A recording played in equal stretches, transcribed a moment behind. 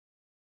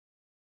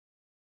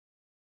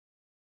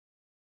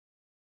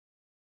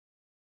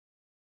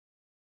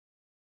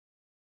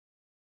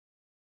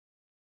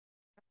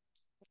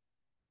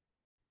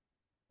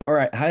All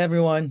right. Hi,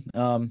 everyone.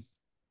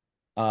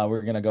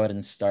 We're gonna go ahead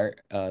and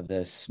start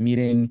this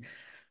meeting.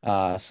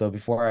 So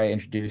before I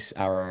introduce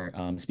our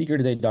speaker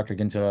today, Dr.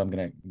 Ginto, I'm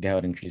gonna go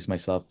ahead and introduce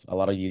myself. A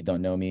lot of you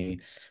don't know me.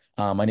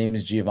 My name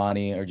is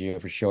Giovanni, or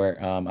Gio for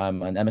short.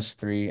 I'm an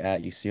MS3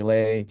 at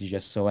UCLA,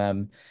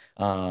 DGSOM,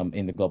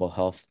 in the global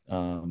health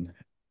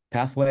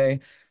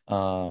pathway.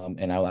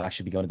 And I will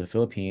actually be going to the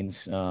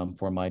Philippines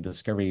for my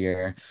discovery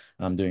year,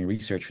 doing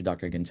research for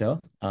Dr. Ginto,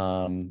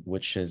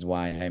 which is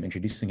why I'm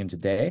introducing him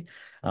today.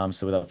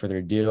 So without further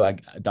ado,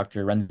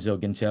 Dr. Renzo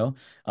Ginto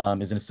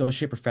is an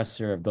associate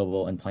professor of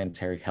global and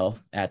planetary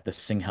health at the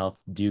Sing Health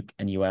Duke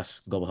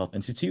NUS Global Health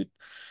Institute,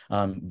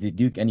 the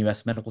Duke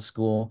NUS Medical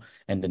School,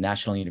 and the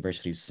National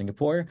University of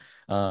Singapore.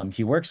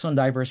 He works on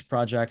diverse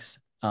projects,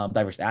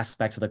 diverse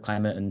aspects of the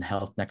climate and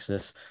health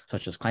nexus,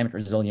 such as climate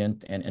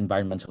resilient and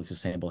environmentally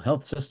sustainable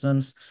health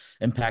systems,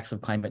 impacts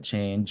of climate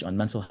change on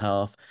mental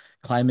health,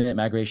 climate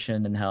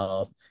migration and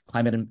health,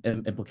 climate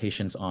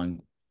implications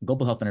on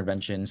global health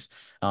interventions,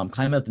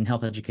 climate and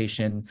health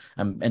education,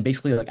 and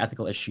basically like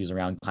ethical issues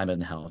around climate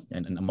and health,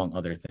 and among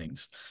other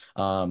things.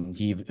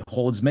 He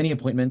holds many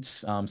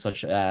appointments,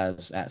 such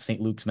as at St.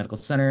 Luke's Medical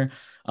Center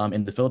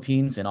in the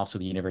Philippines and also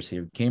the University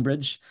of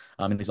Cambridge.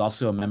 And he's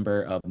also a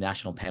member of the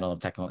National Panel of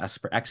Technical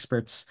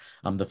Experts,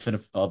 of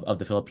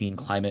the Philippine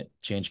Climate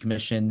Change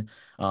Commission,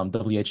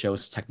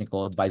 WHO's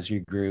Technical Advisory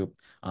Group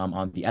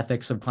on the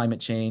ethics of climate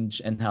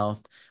change and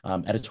health,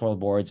 editorial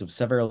boards of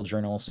several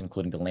journals,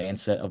 including the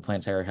Lancet of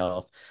Planetary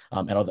Health,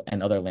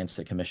 and other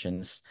Lancet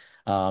commissions,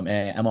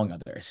 and among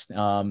others.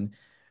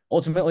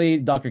 Ultimately,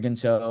 Dr.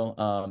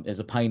 Ginto is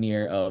a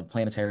pioneer of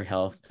planetary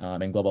health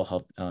and global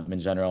health in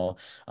general.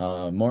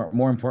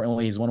 More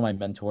importantly, he's one of my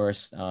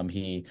mentors.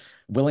 He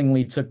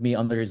willingly took me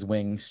under his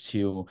wings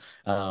to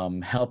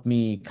help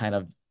me kind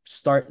of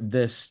start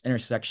this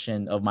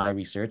intersection of my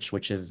research,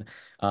 which is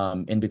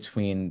in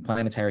between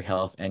planetary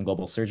health and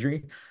global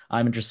surgery.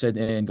 I'm interested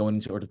in going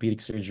into orthopedic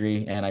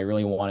surgery, and I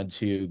really wanted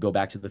to go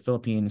back to the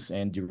Philippines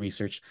and do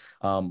research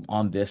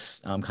on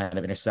this kind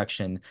of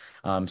intersection.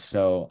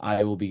 So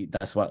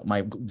that's what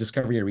my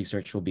discovery or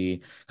research will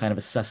be, kind of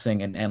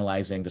assessing and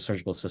analyzing the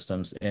surgical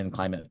systems in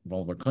climate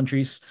vulnerable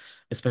countries,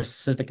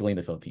 specifically in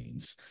the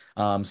Philippines.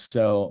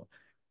 So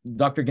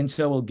Dr.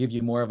 Ginto will give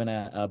you more of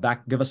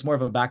give us more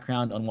of a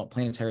background on what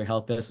planetary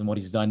health is and what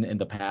he's done in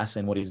the past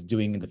and what he's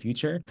doing in the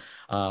future.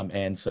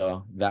 And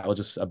so that was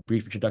just a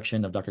brief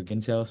introduction of Dr.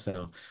 Ginto.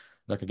 So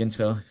Dr.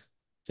 Ginto,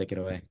 take it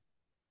away.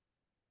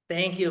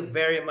 Thank you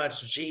very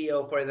much,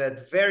 Gio, for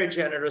that very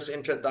generous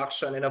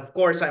introduction. And of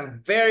course,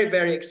 I'm very,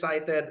 very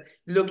excited,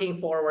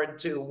 looking forward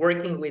to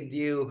working with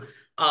you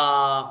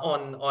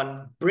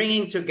on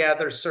bringing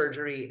together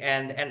surgery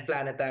and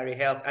planetary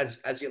health,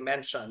 as you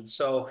mentioned.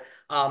 So,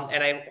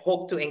 and I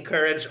hope to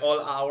encourage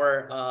all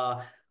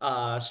our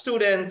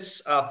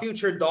students,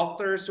 future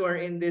doctors who are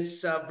in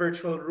this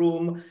virtual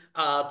room,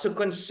 to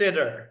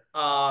consider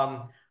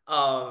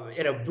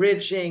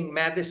bridging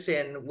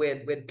medicine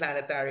with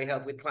planetary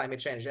health, with climate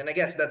change. And I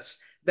guess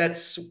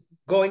that's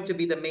going to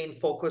be the main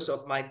focus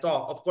of my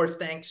talk. Of course,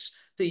 thanks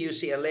to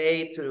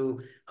UCLA,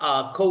 to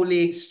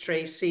colleagues,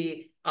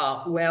 Tracy,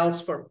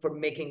 Wells, for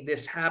making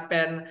this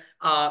happen.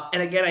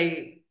 And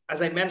again,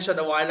 as I mentioned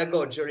a while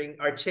ago during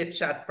our chit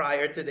chat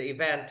prior to the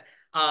event,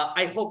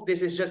 I hope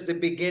this is just the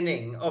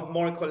beginning of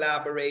more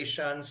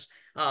collaborations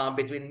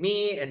between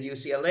me and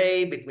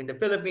UCLA, between the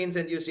Philippines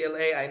and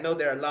UCLA. I know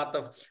there are a lot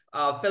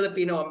of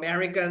Filipino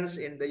Americans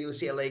in the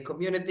UCLA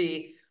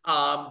community,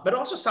 but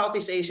also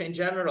Southeast Asia in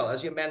general.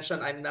 As you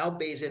mentioned, I'm now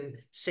based in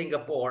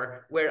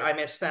Singapore, where I'm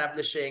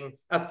establishing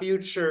a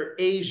future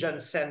Asian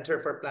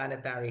Center for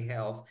Planetary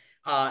Health.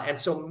 And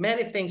so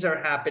many things are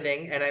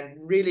happening, and I'm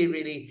really,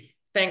 really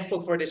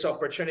thankful for this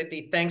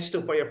opportunity. Thanks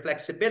for your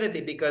flexibility,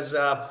 because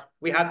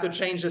we had to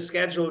change the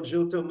schedule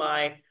due to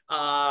my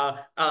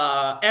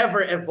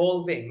ever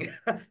evolving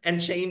and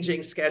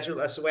changing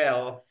schedule as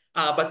well.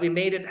 But we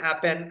made it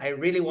happen. I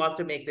really want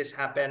to make this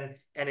happen,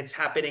 and it's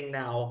happening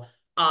now.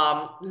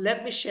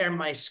 Let me share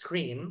my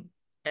screen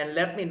and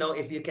let me know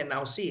if you can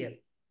now see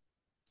it.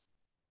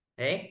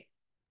 Okay. We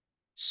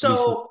see.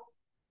 So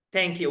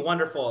thank you.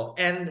 Wonderful.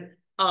 And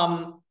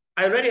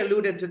I already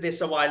alluded to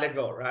this a while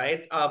ago,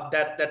 right?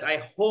 That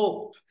I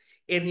hope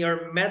in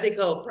your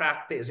medical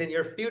practice, in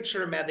your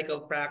future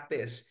medical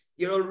practice,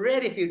 you're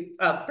already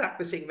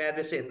practicing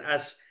medicine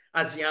as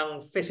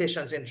young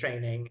physicians in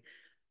training,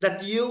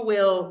 that you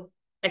will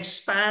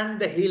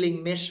expand the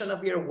healing mission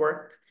of your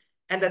work,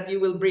 and that you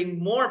will bring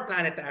more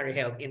planetary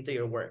health into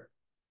your work.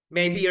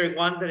 Maybe you're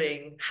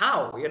wondering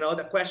how,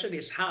 the question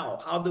is how?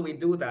 How do we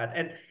do that?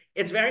 And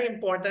it's very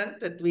important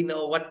that we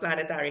know what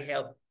planetary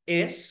health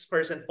is,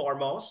 first and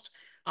foremost.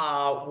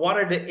 What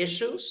are the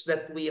issues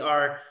that we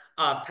are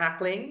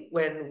tackling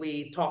when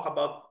we talk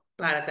about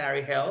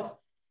planetary health?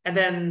 And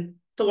then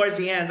towards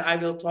the end, I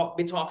will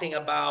be talking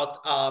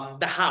about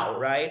the how,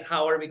 right?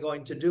 How are we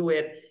going to do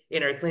it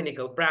in our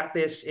clinical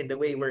practice, in the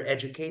way we're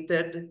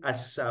educated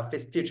as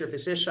future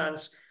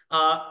physicians,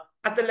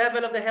 at the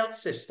level of the health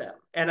system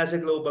and as a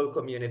global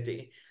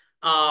community.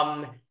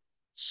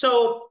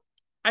 So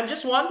I'm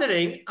just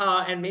wondering,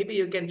 and maybe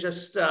you can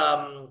just say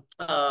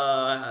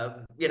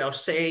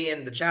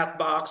in the chat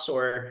box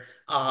or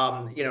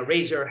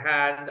raise your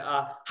hand.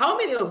 How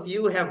many of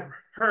you have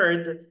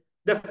heard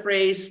the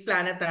phrase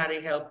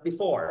planetary health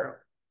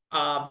before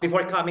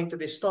coming to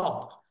this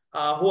talk?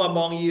 Who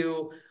among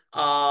you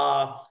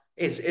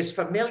is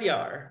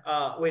familiar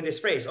with this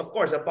phrase? Of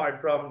course, apart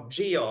from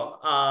Gio,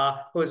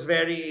 who's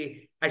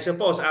very, I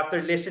suppose,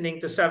 after listening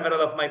to several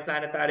of my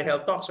planetary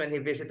health talks when he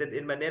visited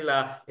in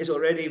Manila, is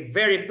already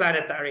very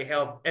planetary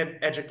health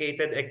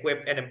educated,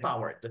 equipped, and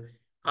empowered.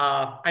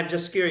 I'm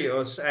just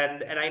curious,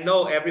 and I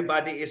know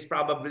everybody is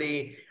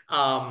probably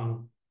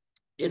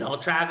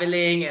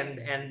traveling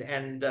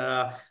and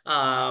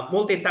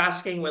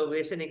multitasking while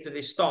listening to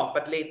this talk.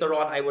 But later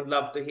on, I would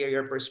love to hear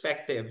your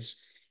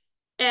perspectives.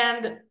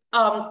 And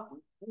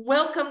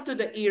welcome to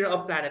the era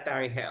of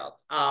planetary health.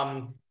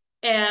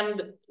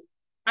 And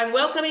I'm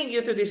welcoming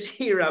you to this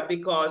era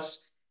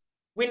because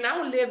we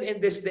now live in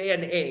this day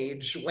and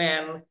age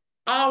when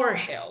our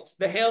health,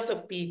 the health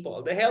of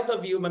people, the health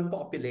of human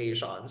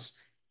populations,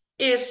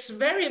 is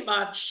very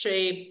much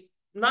shaped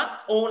not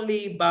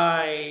only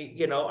by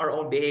our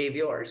own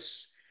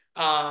behaviors,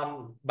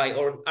 by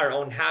our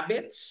own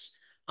habits,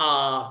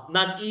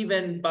 not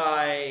even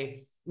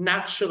by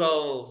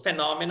natural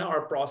phenomena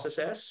or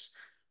processes.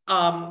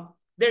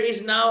 There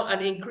is now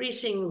an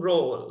increasing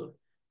role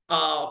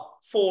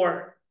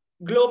for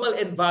global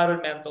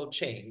environmental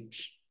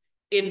change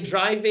in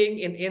driving,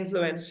 in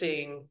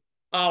influencing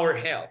our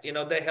health,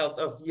 the health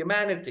of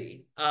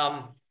humanity.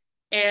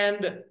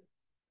 And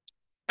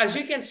as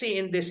you can see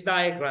in this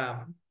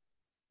diagram,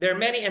 there are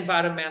many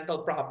environmental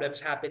problems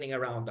happening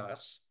around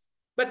us.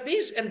 But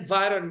these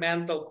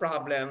environmental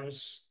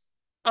problems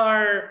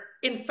are,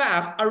 in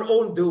fact, our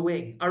own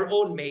doing, our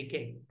own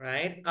making,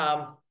 right?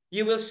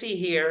 You will see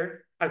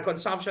here our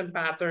consumption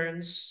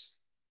patterns,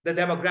 the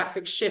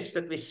demographic shifts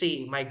that we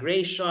see,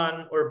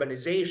 migration,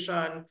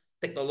 urbanization,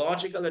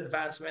 technological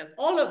advancement,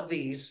 all of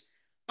these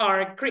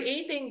are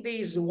creating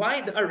these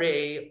wide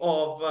array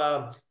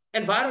of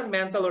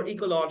environmental or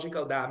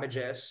ecological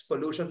damages,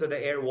 pollution to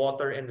the air,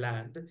 water, and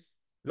land,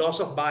 loss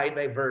of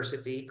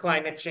biodiversity,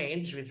 climate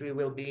change, which we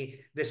will be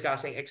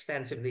discussing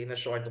extensively in a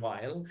short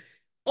while.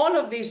 All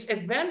of these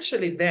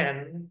eventually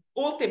then,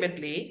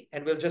 ultimately,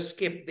 and we'll just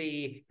skip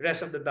the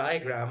rest of the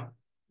diagram,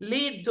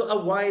 lead to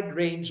a wide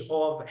range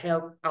of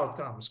health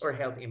outcomes or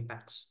health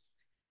impacts.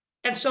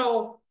 And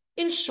so,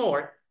 in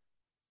short,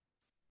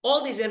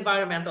 all these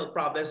environmental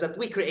problems that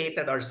we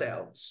created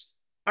ourselves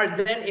are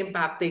then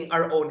impacting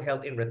our own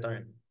health in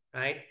return,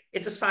 right?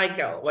 It's a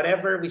cycle.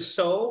 Whatever we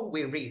sow,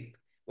 we reap.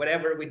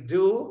 Whatever we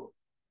do,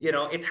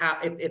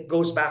 it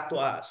goes back to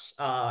us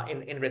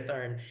in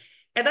return.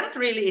 And that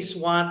really is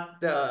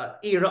what the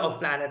era of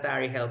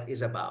planetary health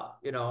is about.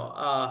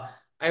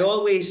 I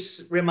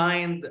always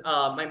remind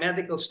my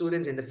medical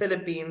students in the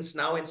Philippines,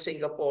 now in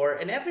Singapore,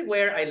 and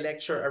everywhere I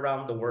lecture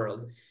around the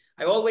world.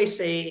 I always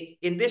say,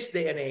 in this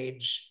day and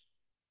age,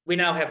 we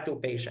now have two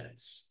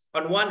patients.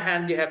 On one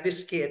hand, you have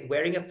this kid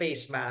wearing a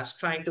face mask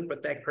trying to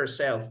protect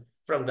herself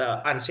from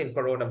the unseen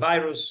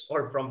coronavirus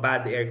or from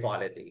bad air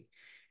quality.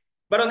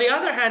 But on the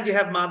other hand, you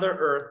have Mother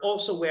Earth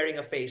also wearing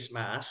a face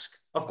mask.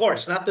 Of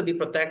course, not to be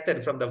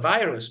protected from the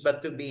virus,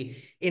 but to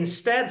be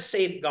instead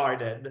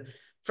safeguarded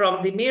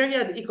from the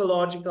myriad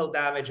ecological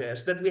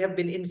damages that we have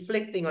been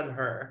inflicting on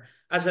her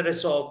as a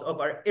result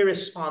of our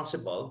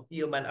irresponsible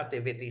human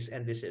activities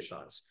and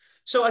decisions.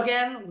 So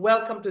again,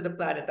 welcome to the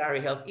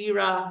planetary health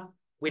era.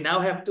 We now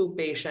have two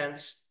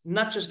patients,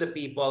 not just the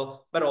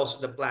people, but also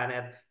the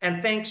planet.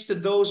 And thanks to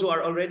those who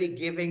are already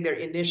giving their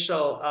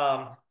initial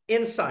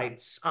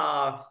insights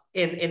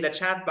in the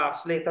chat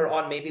box later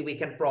on, maybe we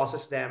can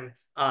process them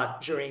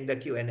during the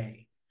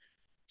Q&A.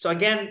 So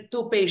again,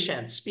 two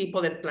patients,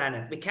 people and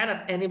planet. We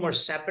cannot anymore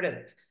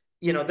separate,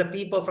 the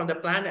people from the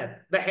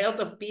planet. The health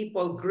of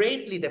people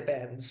greatly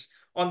depends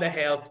on the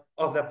health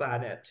of the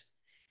planet.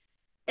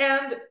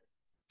 And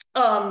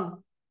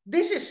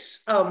this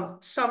is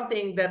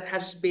something that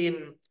has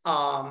been,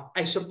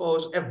 I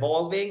suppose,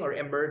 evolving or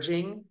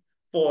emerging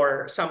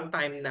for some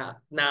time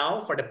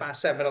now for the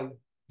past several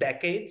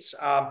decades.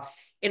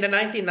 In the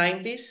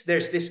 1990s,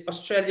 there's this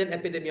Australian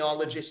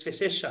epidemiologist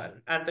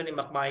physician, Anthony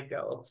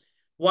McMichael,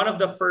 one of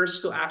the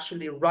first to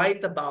actually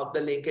write about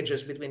the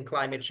linkages between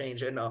climate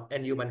change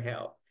and human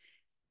health.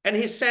 And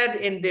he said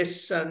in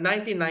this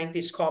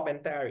 1990s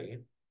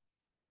commentary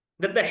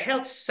that the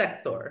health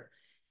sector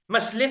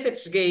must lift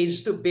its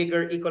gaze to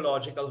bigger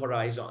ecological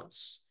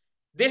horizons.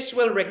 This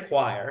will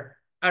require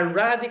a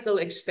radical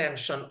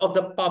extension of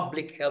the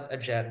public health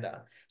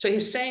agenda. So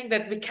he's saying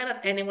that we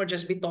cannot anymore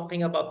just be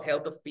talking about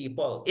health of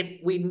people.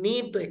 We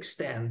need to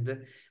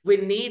extend, we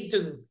need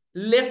to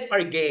lift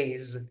our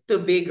gaze to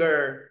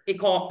bigger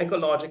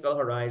ecological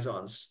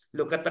horizons.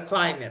 Look at the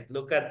climate,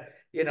 look at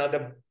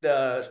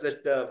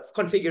the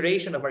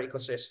configuration of our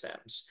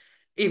ecosystems,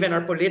 even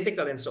our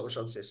political and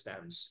social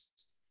systems.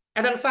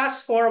 And then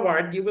fast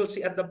forward, you will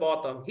see at the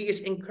bottom, he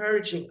is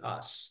encouraging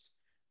us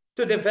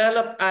to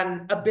develop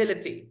an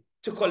ability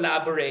to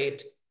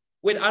collaborate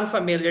with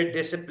unfamiliar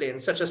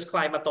disciplines such as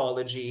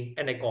climatology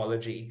and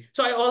ecology.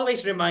 So I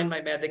always remind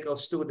my medical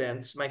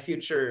students, my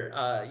future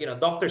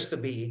doctors to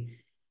be,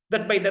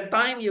 that by the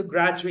time you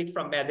graduate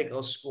from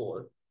medical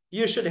school,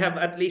 you should have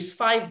at least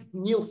 5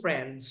 new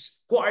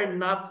friends who are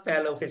not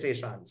fellow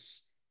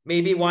physicians.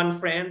 Maybe one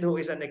friend who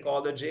is an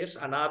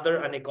ecologist, another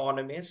an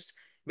economist,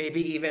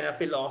 maybe even a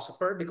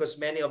philosopher, because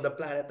many of the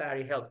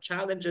planetary health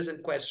challenges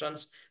and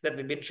questions that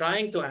we've been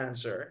trying to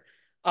answer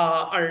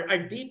are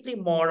deeply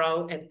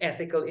moral and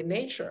ethical in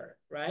nature,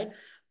 right?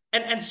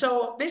 And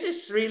so this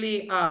is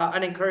really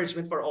an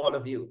encouragement for all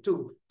of you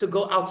to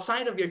go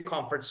outside of your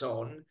comfort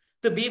zone,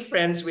 to be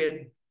friends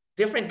with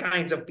different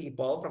kinds of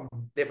people from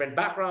different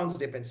backgrounds,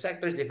 different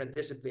sectors, different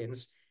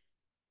disciplines.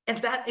 And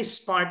that is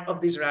part of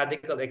this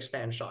radical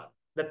extension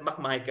that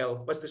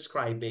McMichael was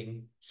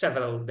describing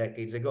several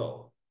decades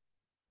ago.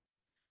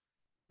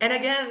 And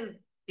again,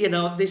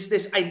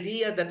 this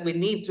idea that we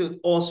need to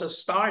also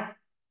start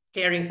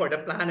caring for the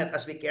planet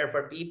as we care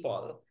for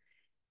people.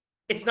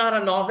 It's not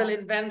a novel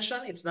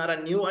invention. It's not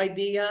a new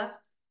idea.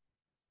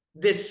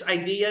 This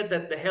idea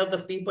that the health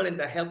of people and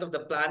the health of the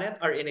planet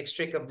are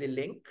inextricably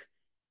linked.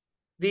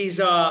 These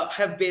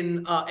have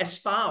been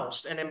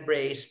espoused and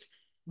embraced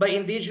by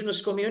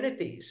indigenous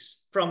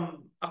communities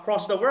from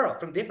across the world,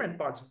 from different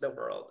parts of the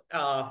world.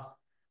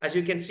 As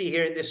you can see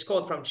here in this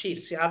quote from Chief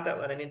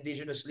Seattle, an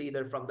indigenous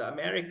leader from the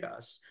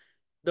Americas,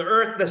 the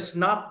earth does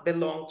not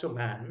belong to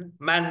man.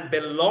 Man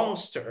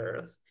belongs to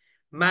earth.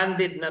 Man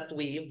did not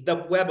weave the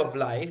web of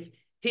life.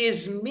 He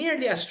is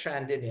merely a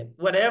strand in it.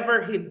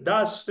 Whatever he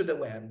does to the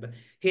web,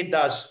 he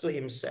does to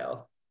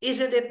himself.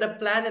 Isn't it the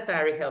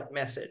planetary health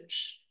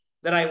message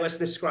that I was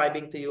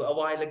describing to you a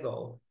while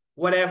ago?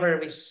 Whatever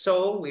we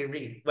sow, we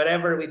reap.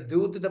 Whatever we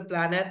do to the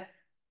planet,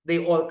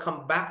 they all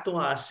come back to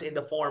us in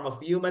the form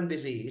of human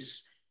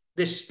disease,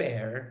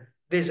 despair,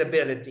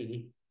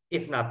 disability,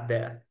 if not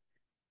death.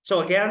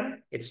 So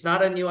again, it's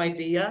not a new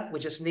idea. We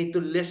just need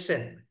to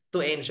listen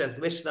to ancient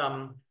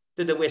wisdom,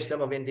 to the wisdom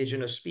of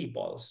indigenous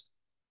peoples.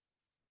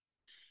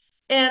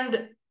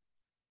 And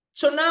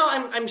so now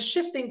I'm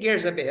shifting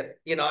gears a bit.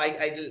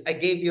 I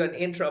gave you an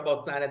intro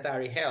about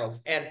planetary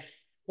health. And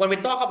when we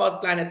talk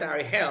about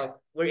planetary health,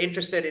 we're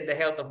interested in the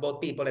health of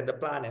both people and the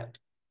planet.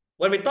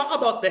 When we talk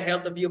about the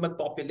health of human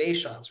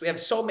populations, we have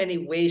so many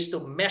ways to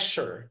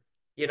measure,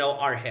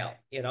 our health,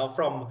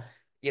 from,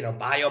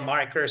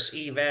 biomarkers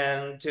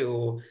even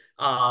to,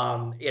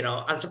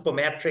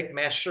 anthropometric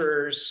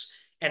measures.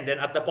 And then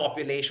at the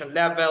population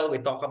level, we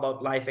talk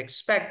about life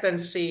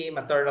expectancy,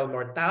 maternal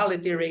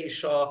mortality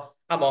ratio,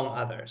 among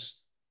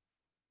others.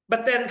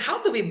 But then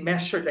how do we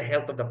measure the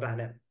health of the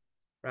planet,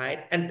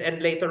 right?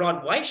 And later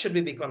on, why should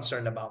we be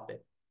concerned about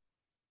it?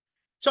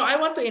 So I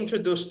want to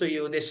introduce to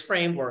you this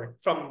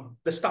framework from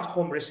the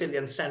Stockholm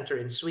Resilience Center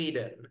in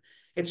Sweden.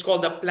 It's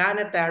called the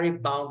Planetary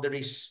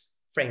Boundaries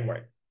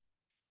Framework.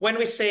 When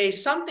we say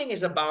something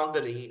is a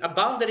boundary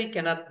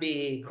cannot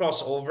be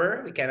crossed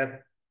over. We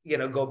cannot,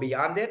 go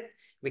beyond it.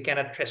 We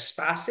cannot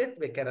trespass it.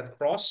 We cannot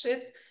cross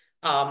it.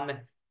 Um,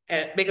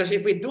 and because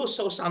if we do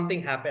so,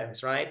 something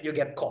happens, right? You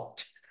get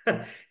caught.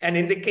 And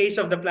in the case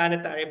of the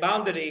planetary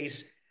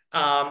boundaries,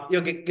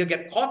 you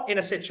get caught in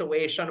a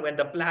situation when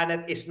the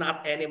planet is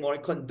not anymore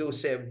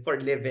conducive for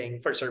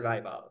living, for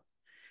survival.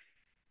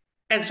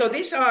 And so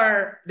this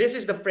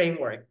is the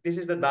framework. This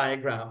is the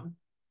diagram.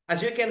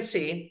 As you can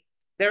see,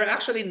 there are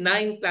actually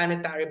 9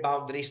 planetary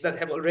boundaries that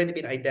have already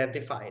been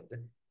identified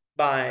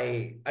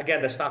by,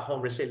 again, the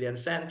Stockholm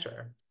Resilience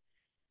Center.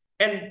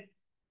 And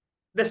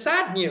the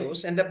sad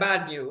news and the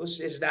bad news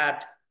is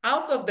that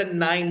out of the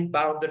 9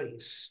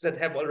 boundaries that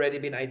have already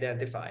been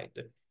identified,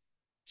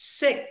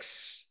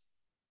 6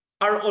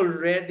 are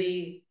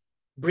already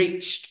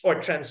breached or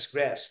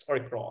transgressed or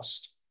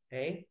crossed.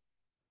 Okay.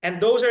 And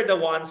those are the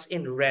ones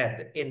in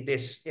red in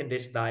this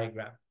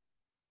diagram.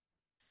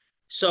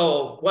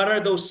 So what are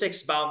those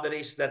 6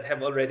 boundaries that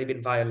have already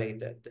been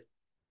violated?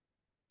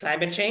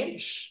 Climate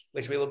change,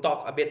 which we will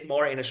talk a bit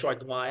more in a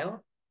short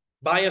while.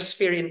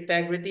 Biosphere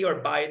integrity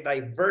or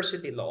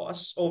biodiversity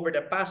loss. Over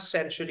the past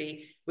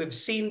century, we've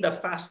seen the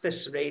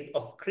fastest rate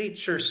of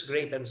creatures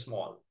great and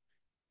small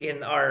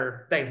in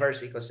our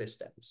diverse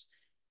ecosystems.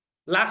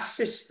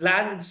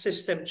 Land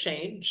system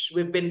change.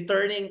 We've been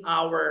turning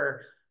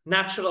our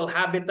natural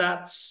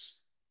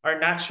habitats, our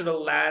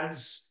natural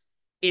lands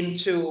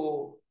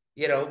into,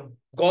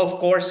 golf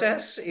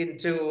courses,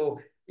 into,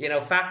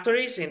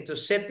 factories, into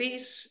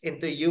cities,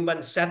 into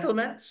human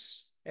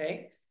settlements.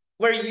 Okay,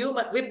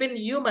 we've been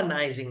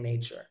humanizing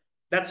nature.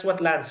 That's what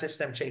land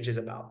system change is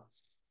about.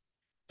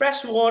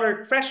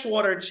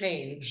 Freshwater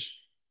change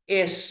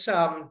is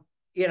about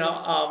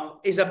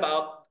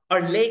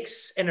our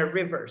lakes and our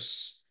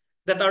rivers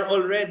that are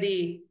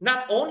already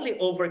not only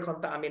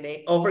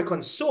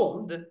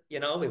overconsumed.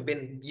 We've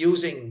been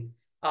using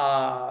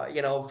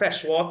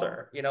fresh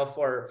water,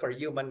 for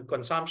human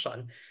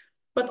consumption,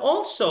 but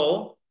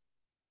also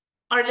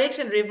our lakes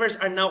and rivers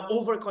are now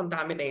over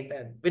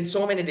contaminated with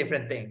so many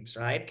different things,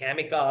 right?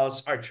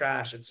 Chemicals, our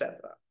trash, etc.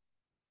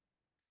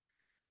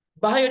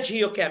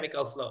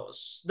 biogeochemical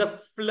flows,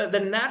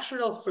 the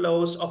natural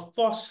flows of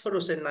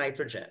phosphorus and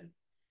nitrogen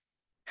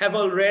have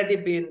already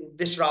been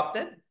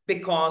disrupted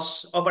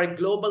because of our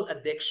global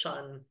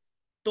addiction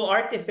to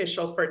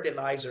artificial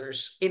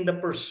fertilizers in the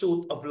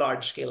pursuit of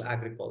large-scale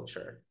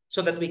agriculture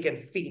so that we can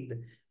feed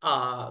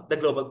the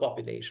global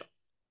population.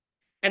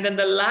 And then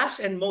the last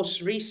and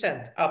most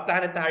recent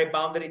planetary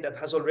boundary that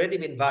has already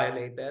been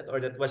violated or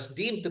that was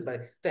deemed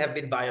to have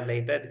been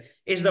violated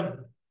is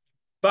the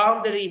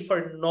boundary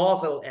for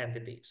novel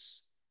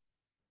entities.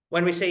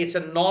 When we say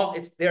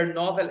they're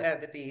novel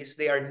entities,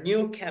 they are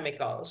new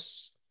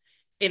chemicals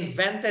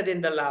invented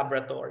in the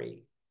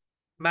laboratory,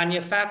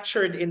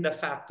 manufactured in the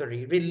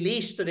factory,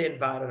 released to the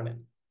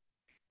environment.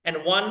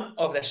 And one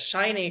of the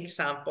shining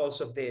examples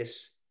of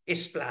this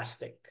is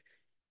plastic.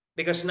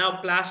 Because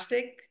now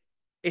plastic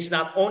is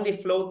not only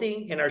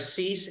floating in our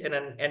seas and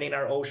in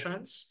our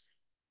oceans,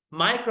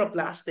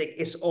 microplastic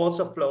is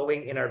also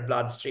flowing in our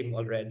bloodstream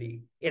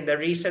already. In the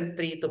recent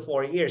 3 to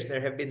 4 years,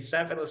 there have been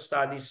several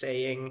studies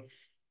saying,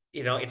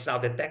 it's now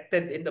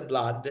detected in the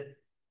blood.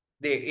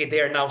 They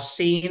are now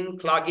seen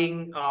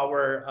clogging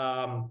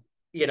our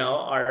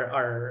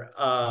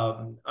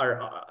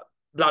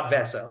blood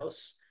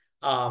vessels.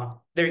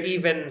 They're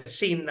even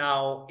seen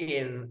now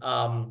in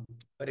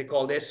what do you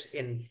call this,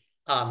 in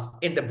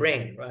the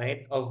brain,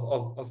 right,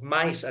 of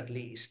mice at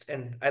least,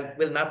 and I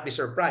will not be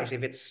surprised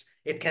if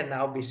it can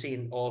now be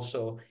seen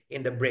also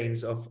in the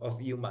brains of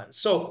humans.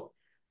 So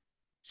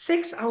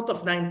 6 out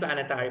of 9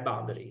 planetary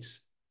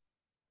boundaries.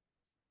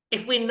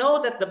 If we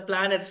know that the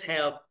planet's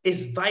health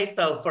is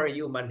vital for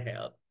human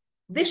health,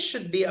 this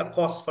should be a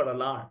cause for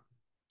alarm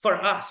for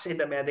us in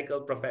the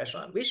medical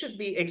profession. We should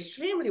be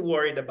extremely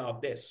worried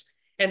about this,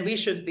 and we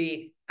should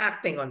be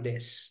acting on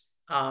this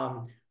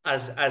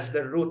as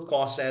the root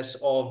causes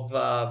of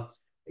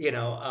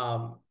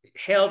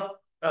health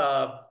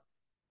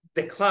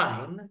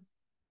decline,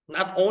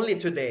 not only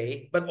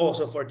today but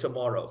also for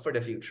tomorrow, for the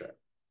future.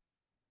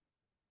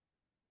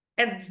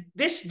 And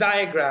this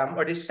diagram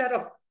or this set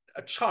of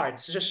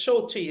charts just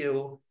show to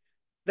you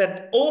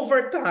that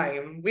over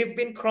time, we've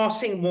been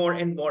crossing more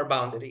and more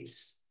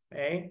boundaries,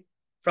 okay?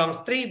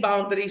 From 3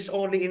 boundaries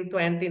only in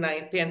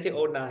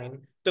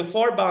 2009 to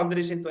 4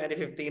 boundaries in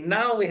 2015.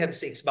 Now we have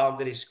 6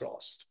 boundaries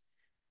crossed.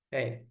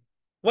 Okay.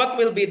 What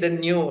will be the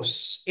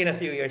news in a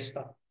few years'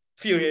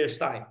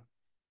 time?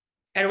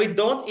 And we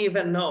don't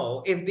even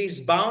know if these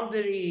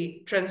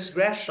boundary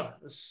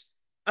transgressions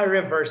are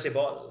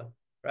reversible,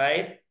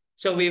 right?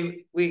 So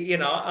we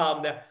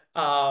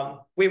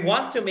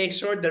want to make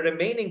sure the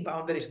remaining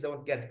boundaries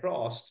don't get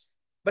crossed,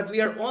 but we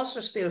are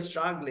also still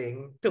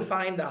struggling to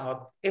find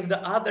out if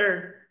the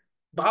other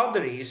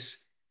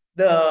boundaries,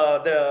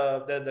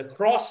 the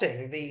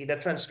crossing, the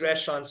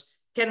transgressions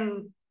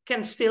can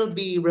still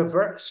be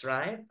reversed,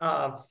 right?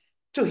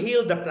 To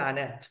heal the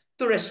planet,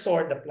 to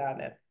restore the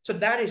planet. So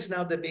that is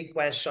now the big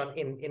question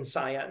in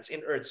science,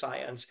 in earth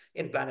science,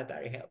 in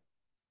planetary health.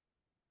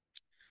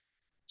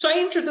 So I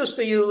introduced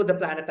to you the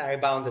planetary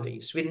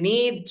boundaries. We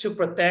need to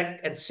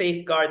protect and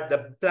safeguard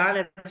the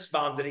planet's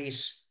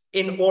boundaries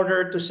in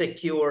order to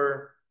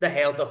secure the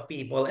health of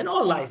people and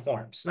all life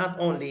forms, not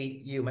only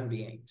human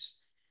beings.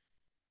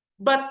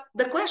 But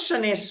the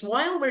question is,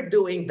 while we're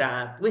doing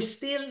that, we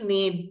still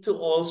need to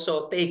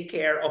also take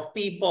care of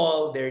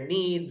people, their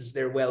needs,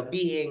 their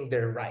well-being,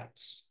 their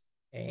rights.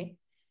 Okay?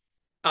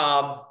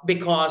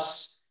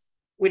 Because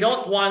we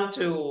don't want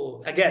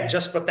to, again,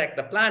 just protect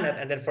the planet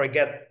and then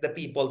forget the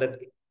people that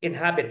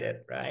inhabit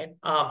it, right?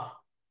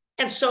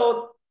 And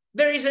so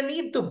there is a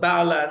need to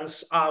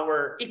balance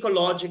our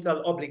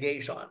ecological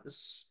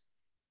obligations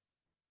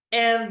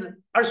and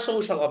our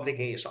social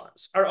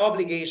obligations, our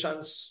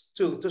obligations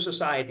to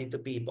society, to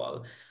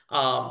people,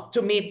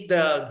 to meet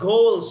the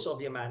goals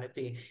of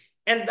humanity.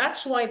 And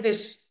that's why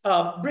this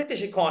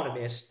British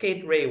economist,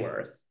 Kate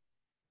Raworth,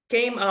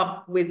 came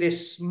up with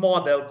this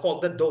model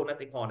called the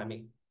donut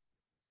economy,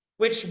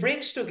 which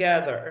brings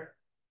together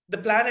the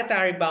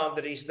planetary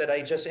boundaries that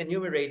I just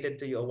enumerated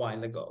to you a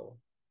while ago,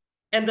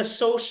 and the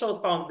social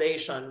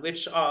foundation,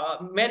 which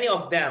many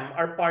of them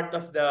are part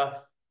of the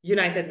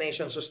United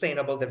Nations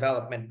Sustainable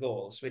Development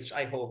Goals, which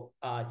I hope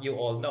you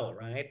all know,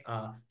 right?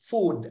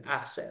 Food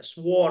access,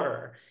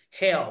 water,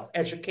 health,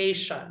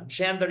 education,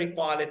 gender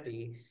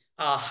equality,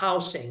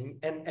 housing,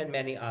 and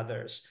many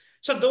others.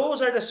 So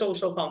those are the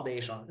social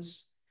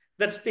foundations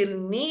that still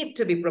need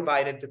to be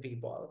provided to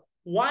people,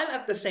 while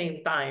at the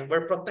same time,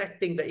 we're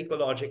protecting the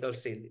ecological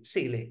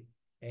ceiling.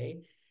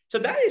 Okay? So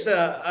that is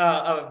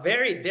a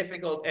very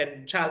difficult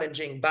and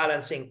challenging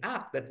balancing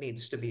act that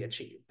needs to be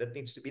achieved, that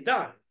needs to be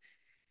done.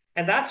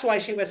 And that's why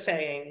she was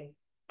saying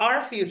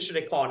our future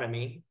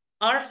economy,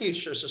 our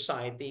future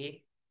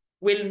society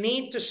will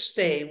need to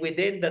stay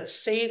within that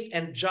safe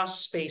and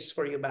just space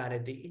for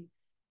humanity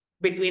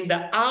between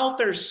the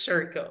outer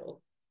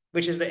circle,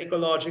 which is the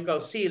ecological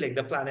ceiling,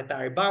 the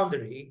planetary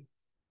boundary,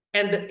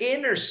 and the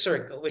inner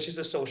circle, which is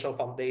the social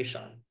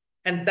foundation.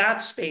 And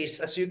that space,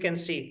 as you can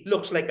see,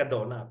 looks like a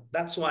donut.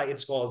 That's why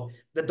it's called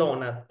the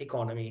donut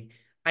economy.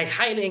 I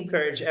highly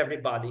encourage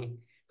everybody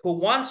who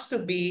wants to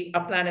be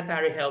a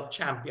planetary health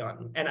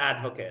champion and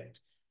advocate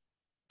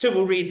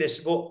to read this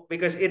book,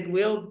 because it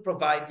will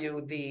provide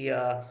you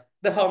the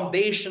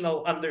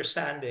foundational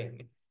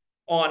understanding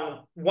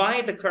on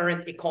why the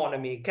current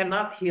economy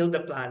cannot heal the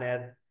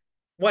planet,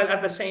 while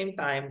at the same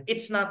time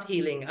it's not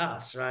healing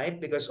us, right?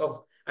 Because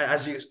of,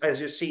 as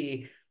you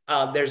see,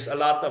 there's a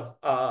lot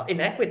of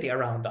inequity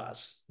around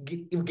us,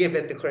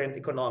 given the current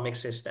economic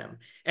system,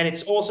 and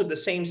it's also the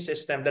same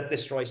system that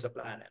destroys the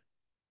planet.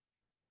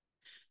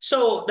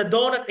 So the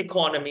donut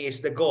economy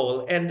is the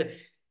goal. And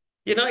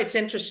it's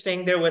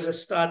interesting. There was a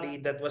study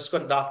that was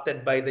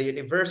conducted by the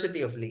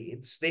University of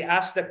Leeds. They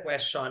asked the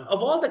question,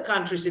 of all the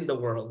countries in the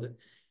world,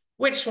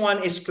 which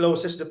one is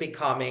closest to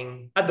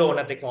becoming a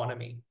donut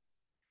economy?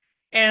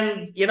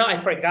 And I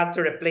forgot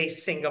to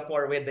replace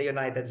Singapore with the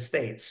United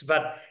States,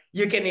 but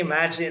you can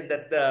imagine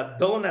that the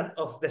donut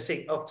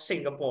of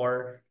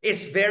Singapore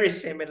is very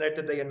similar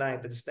to the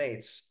United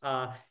States.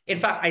 In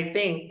fact, I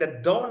think the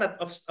donut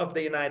of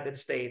the United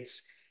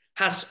States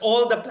has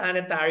all the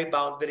planetary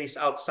boundaries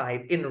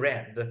outside in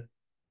red,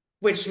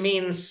 which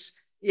means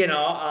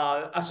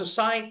a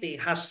society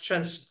has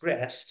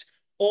transgressed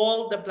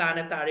all the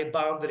planetary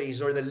boundaries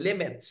or the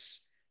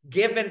limits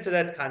given to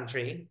that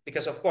country,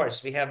 because of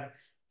course we have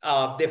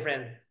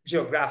different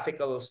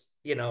geographical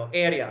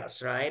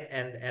areas, right?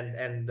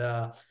 And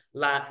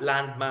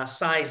land mass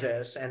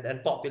sizes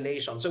and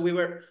population. So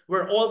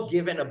we're all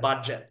given a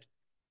budget,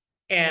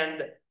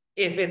 and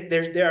if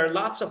there are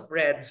lots of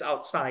reds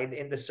outside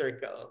in the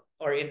circle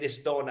or in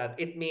this donut,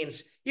 it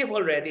means you've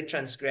already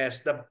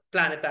transgressed the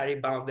planetary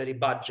boundary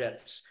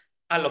budgets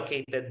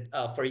allocated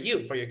for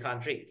your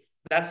country.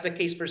 That's the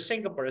case for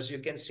Singapore, as you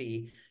can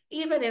see.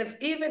 Even if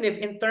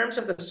in terms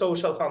of the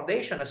social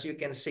foundation, as you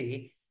can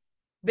see,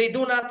 they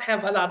do not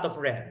have a lot of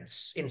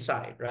rents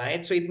inside,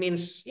 right? So it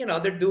means,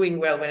 they're doing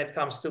well when it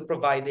comes to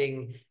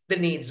providing the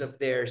needs of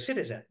their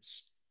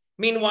citizens.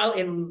 Meanwhile,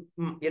 in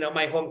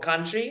my home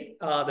country,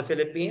 the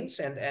Philippines,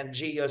 and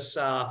Gio's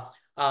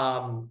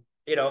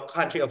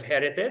country of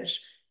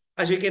heritage,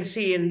 as you can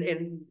see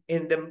in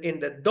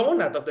the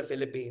donut of the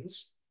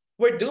Philippines,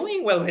 we're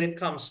doing well when it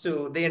comes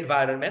to the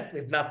environment.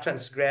 We've not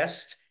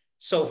transgressed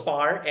so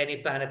far any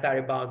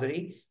planetary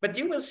boundary, but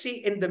you will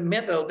see in the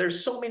middle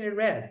there's so many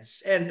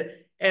reds, and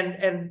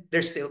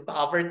there's still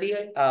poverty,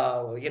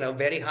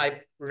 very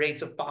high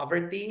rates of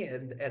poverty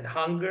and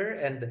hunger,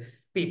 and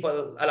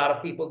a lot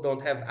of people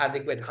don't have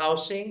adequate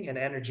housing and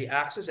energy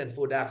access and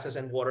food access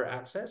and water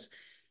access.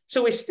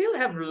 So we still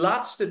have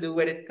lots to do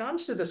when it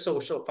comes to the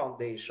social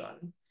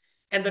foundation.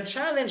 And the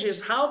challenge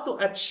is how to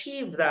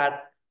achieve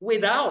that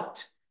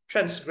without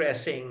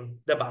transgressing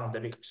the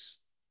boundaries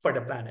for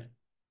the planet.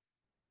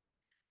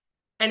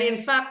 And in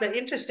fact, the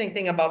interesting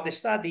thing about this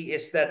study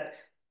is that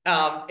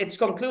its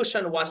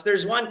conclusion was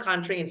there's one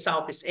country in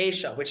Southeast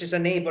Asia, which is a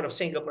neighbor of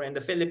Singapore and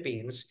the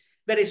Philippines,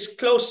 that is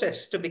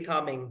closest to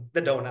becoming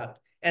the donut,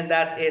 and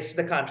that is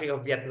the country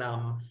of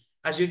Vietnam.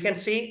 As you can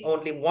see,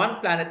 only one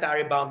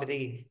planetary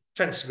boundary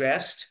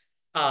transgressed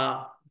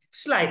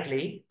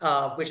slightly,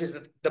 which is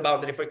the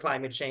boundary for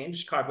climate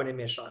change, carbon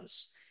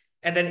emissions.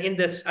 And then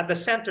at the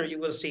center, you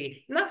will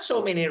see not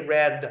so many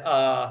red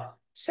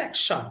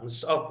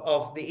sections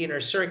of the inner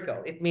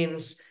circle. It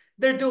means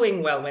they're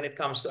doing well when it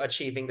comes to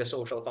achieving the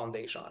social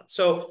foundation.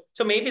 So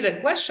maybe the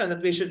question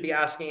that we should be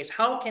asking is,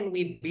 how can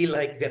we be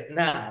like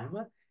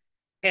Vietnam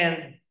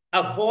and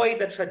avoid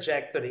the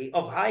trajectory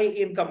of high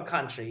income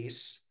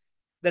countries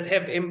that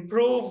have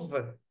improved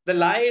the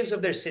lives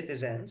of their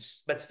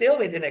citizens, but still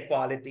with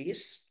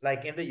inequalities,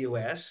 like in the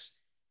US,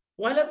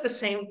 while at the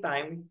same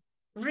time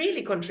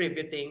really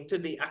contributing to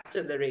the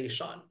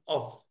acceleration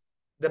of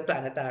the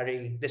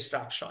planetary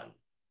destruction,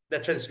 the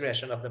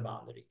transgression of the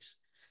boundaries.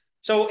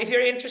 So if you're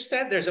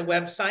interested, there's a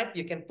website.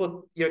 You can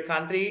put your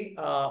country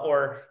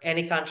or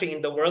any country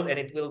in the world, and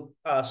it will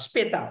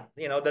spit out,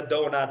 the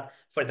donut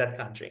for that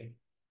country.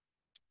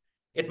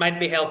 It might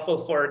be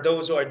helpful for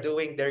those who are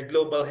doing their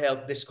global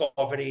health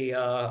discovery,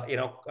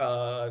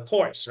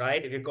 course,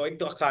 right? If you're going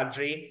to a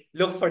country,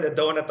 look for the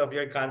donut of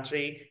your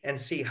country and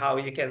see how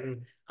you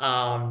can,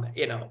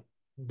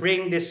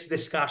 bring this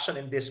discussion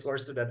and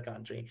discourse to that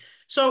country.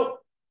 So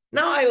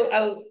now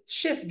I'll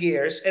shift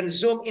gears and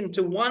zoom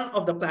into one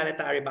of the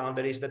planetary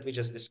boundaries that we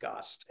just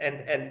discussed,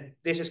 and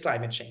this is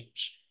climate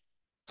change.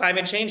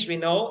 Climate change, we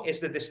know, is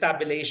the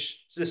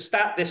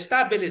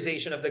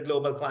destabilization of the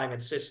global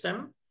climate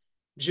system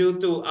due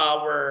to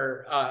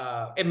our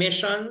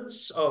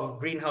emissions of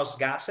greenhouse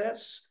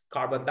gases,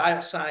 carbon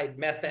dioxide,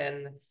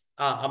 methane,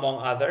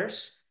 among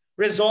others,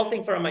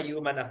 resulting from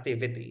human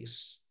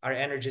activities, our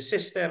energy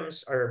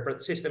systems, our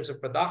systems of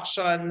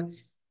production,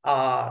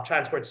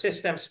 transport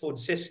systems, food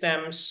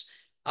systems,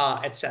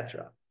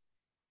 etc.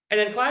 And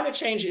then climate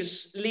change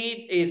is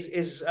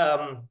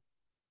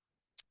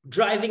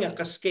driving a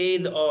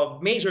cascade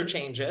of major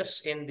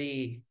changes in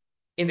the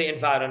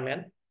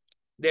environment.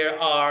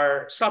 There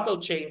are subtle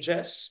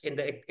changes in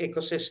the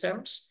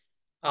ecosystems,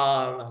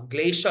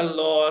 glacial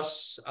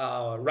loss,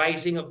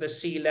 rising of the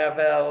sea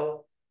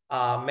level,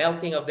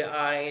 melting of the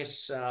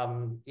ice,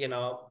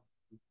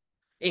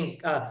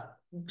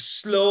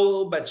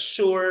 slow but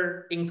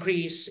sure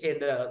increase in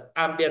the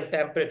ambient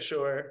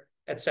temperature,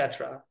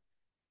 etc.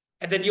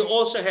 And then you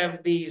also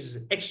have these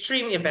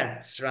extreme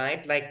events,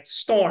 right? Like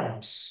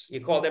storms. You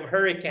call them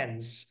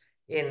hurricanes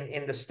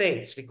in the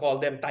States. We call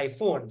them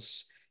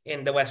typhoons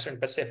in the Western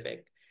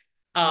Pacific.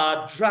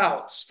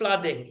 Droughts,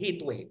 flooding,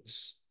 heat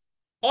waves.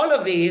 All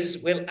of these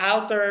will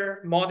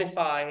alter,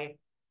 modify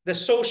the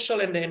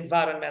social and the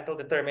environmental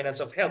determinants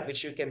of health,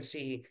 which you can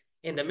see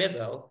in the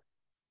middle.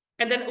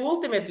 And then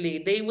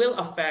ultimately, they will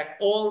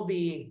affect all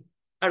the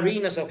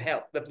arenas of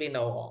health that we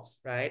know of,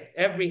 right?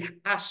 Every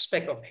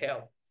aspect of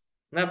health,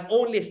 not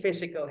only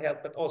physical health,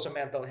 but also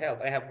mental health.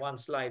 I have one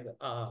slide,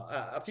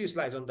 a few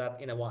slides on that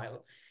in a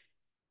while.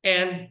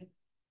 And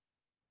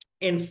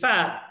in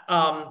fact,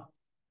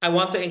 I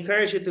want to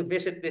encourage you to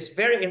visit this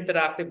very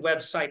interactive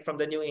website from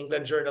the New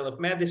England Journal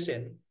of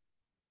Medicine.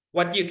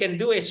 What you can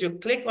do is you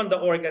click on the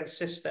organ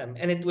system,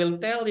 and it will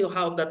tell you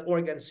how that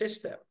organ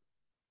system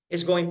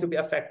is going to be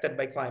affected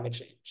by climate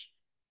change.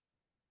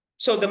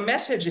 So the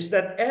message is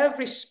that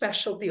every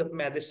specialty of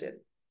medicine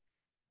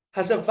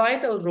has a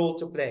vital role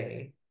to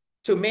play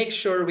to make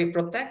sure we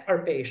protect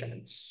our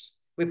patients,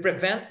 we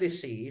prevent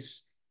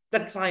disease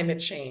that climate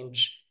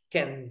change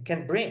can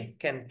bring,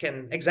 can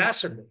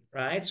exacerbate,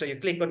 right? So you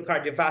click on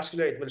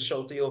cardiovascular, it will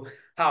show to you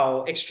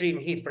how extreme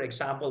heat, for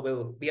example,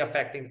 will be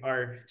affecting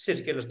our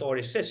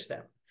circulatory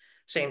system.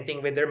 Same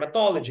thing with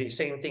dermatology,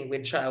 same thing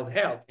with child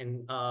health,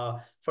 and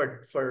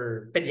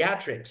for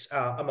pediatrics,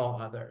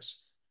 among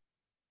others.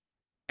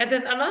 And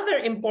then another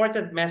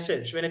important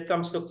message when it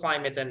comes to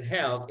climate and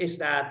health is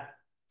that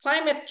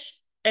climate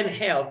and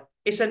health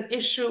is an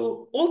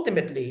issue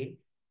ultimately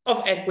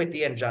of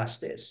equity and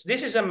justice.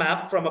 This is a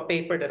map from a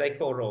paper that I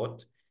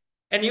co-wrote,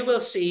 and you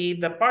will see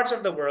the parts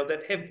of the world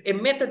that have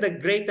emitted the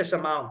greatest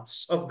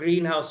amounts of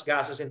greenhouse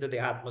gases into the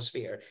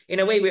atmosphere. In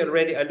a way, we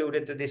already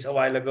alluded to this a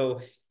while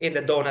ago in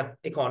the donut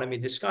economy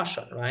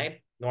discussion,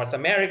 right? North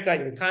America,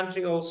 your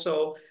country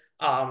also,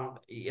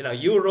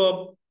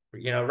 Europe,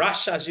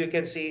 Russia, as you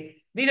can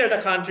see. These are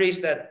the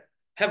countries that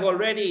have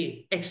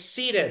already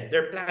exceeded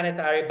their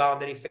planetary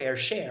boundary fair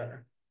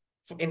share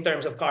in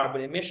terms of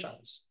carbon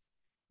emissions.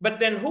 But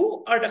then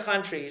who are the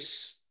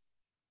countries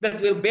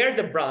that will bear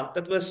the brunt,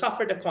 that will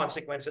suffer the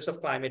consequences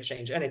of climate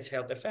change and its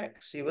health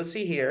effects? You will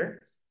see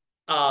here,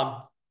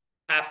 um,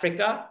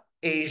 Africa,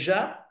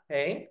 Asia,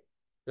 okay,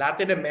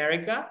 Latin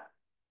America,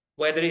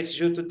 whether it's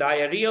due to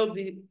diarrheal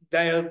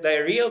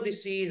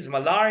disease,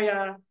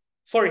 malaria.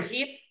 For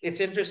heat, it's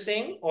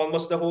interesting.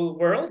 Almost the whole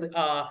world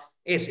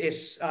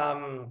is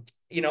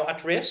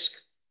at risk,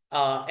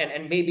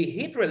 and maybe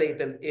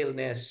heat-related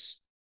illness.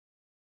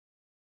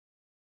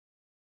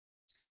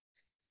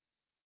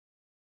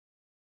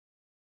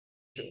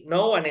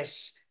 No one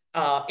is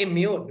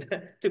immune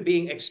to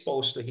being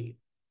exposed to heat.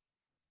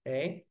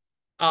 Okay.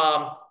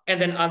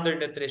 And then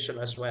undernutrition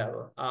as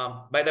well.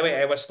 By the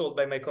way, I was told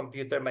by my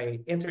computer my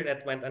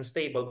internet went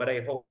unstable, but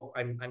I hope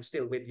I'm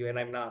still with you and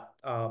I'm not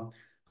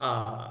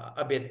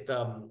a bit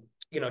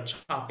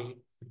choppy.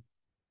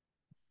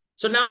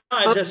 So now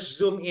I just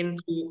zoom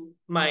into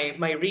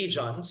my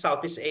region,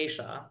 Southeast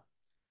Asia.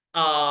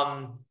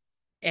 Um,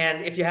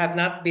 and if you have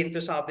not been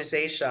to Southeast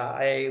Asia,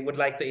 I would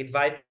like to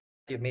invite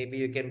you. Maybe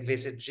you can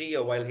visit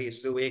Gio while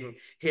he's doing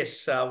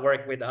his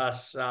work with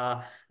us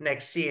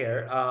next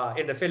year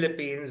in the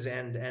Philippines,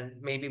 and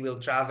maybe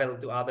we'll travel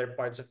to other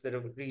parts of the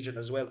region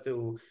as well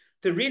to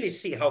really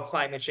see how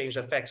climate change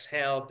affects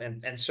health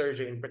and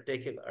surgery in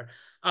particular.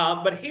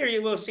 But here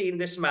you will see in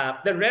this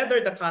map, the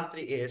redder the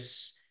country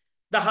is,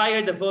 the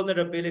higher the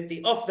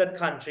vulnerability of that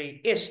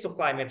country is to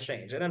climate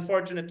change. And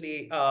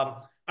unfortunately,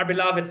 our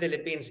beloved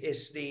Philippines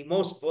is the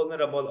most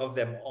vulnerable of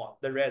them all,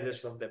 the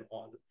reddest of them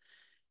all.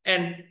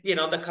 And,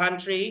 the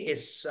country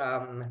is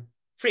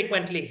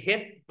frequently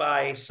hit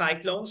by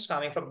cyclones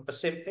coming from the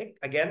Pacific.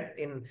 Again,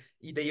 in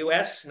the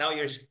US, now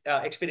you're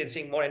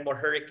experiencing more and more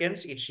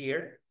hurricanes each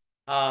year,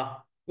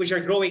 which are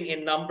growing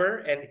in number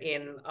and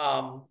in,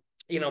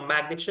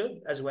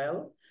 magnitude as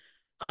well.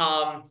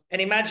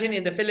 And imagine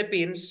in the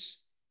Philippines,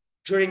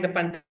 during the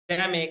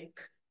pandemic,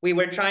 we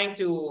were trying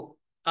to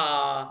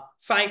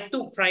fight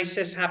two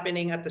crises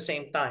happening at the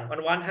same time.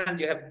 On one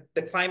hand, you have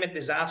the climate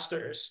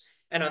disasters,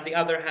 and on the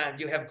other hand,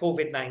 you have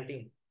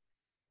COVID-19.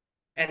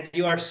 And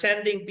you are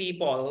sending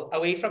people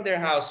away from their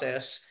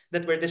houses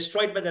that were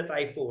destroyed by the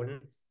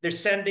typhoon. They're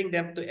sending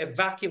them to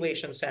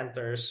evacuation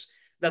centers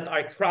that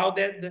are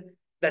crowded,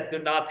 that do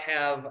not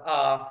have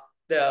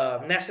the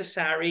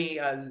necessary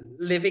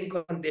living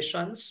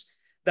conditions,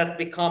 that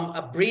become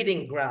a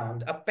breeding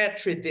ground, a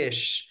petri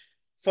dish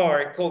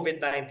for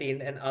COVID-19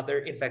 and other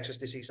infectious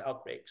disease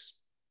outbreaks.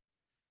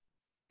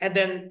 And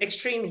then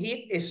extreme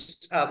heat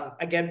is,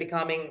 again,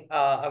 becoming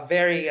a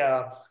very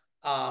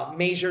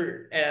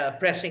major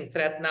pressing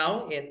threat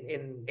now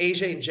in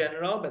Asia in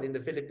general, but in the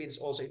Philippines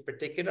also in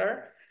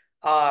particular.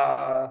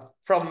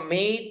 From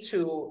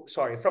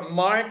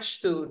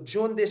March to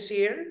June this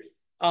year,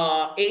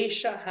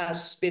 Asia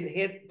has been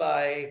hit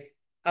by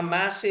a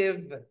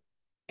massive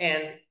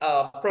and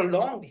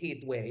prolonged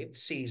heat wave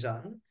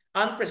season,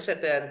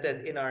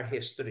 unprecedented in our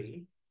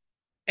history.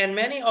 And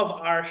many of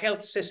our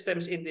health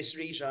systems in this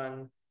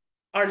region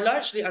are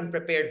largely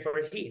unprepared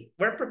for heat.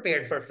 We're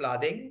prepared for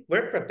flooding,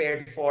 we're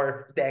prepared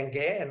for dengue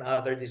and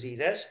other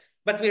diseases,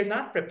 but we're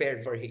not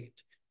prepared for heat.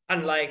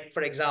 Unlike,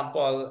 for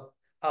example,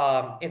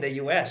 in the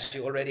US,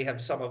 you already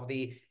have some of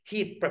the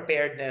heat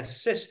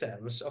preparedness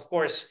systems. Of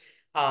course,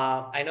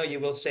 I know you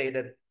will say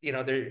that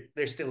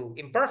they're still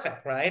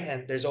imperfect, right?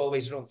 And there's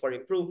always room for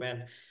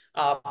improvement.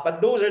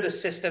 But those are the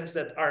systems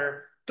that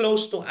are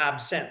close to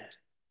absent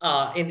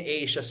in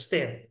Asia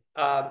still.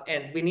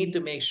 And we need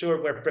to make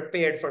sure we're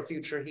prepared for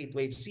future heat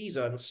wave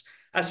seasons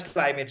as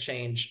climate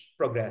change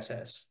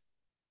progresses.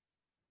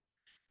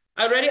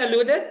 I already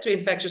alluded to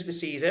infectious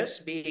diseases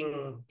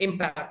being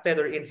impacted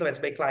or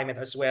influenced by climate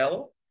as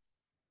well.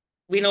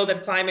 We know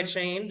that climate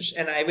change,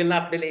 and I will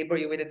not belabor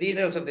you with the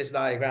details of this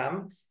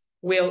diagram,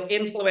 will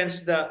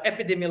influence the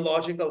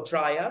epidemiological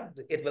triad.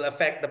 It will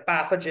affect the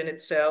pathogen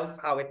itself,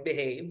 how it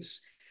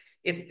behaves,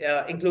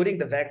 including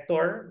the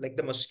vector, like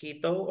the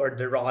mosquito or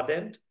the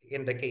rodent,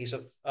 in the case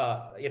of,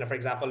 for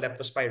example,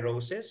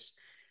 leptospirosis.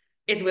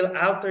 It will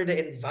alter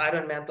the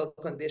environmental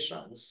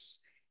conditions.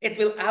 It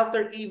will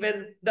alter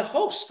even the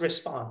host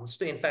response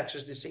to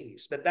infectious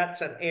disease. But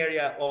that's an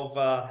area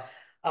of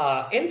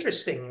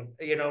interesting,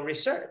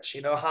 research.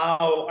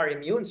 How our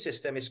immune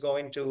system is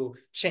going to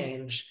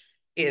change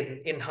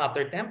in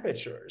hotter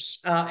temperatures.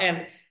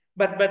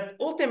 But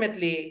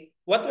ultimately,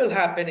 what will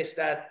happen is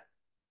that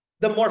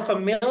the more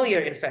familiar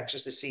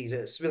infectious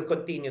diseases will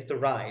continue to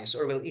rise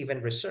or will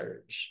even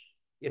resurge.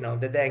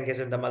 The dengues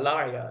and the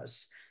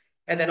malarias.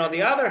 And then on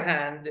the other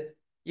hand,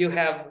 you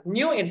have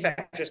new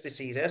infectious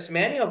diseases,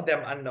 many of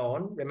them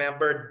unknown.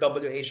 Remember,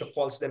 WHO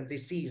calls them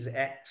disease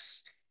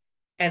X.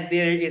 And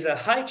there is a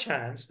high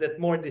chance that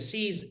more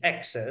disease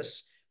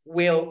X's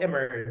will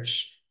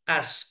emerge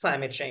as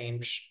climate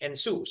change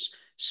ensues.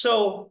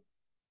 So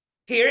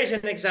here is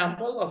an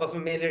example of a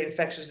familiar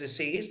infectious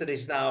disease that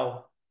is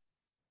now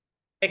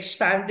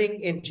expanding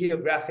in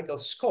geographical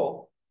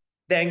scope.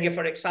 Dengue,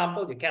 for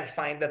example, you can't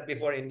find that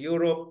before in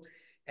Europe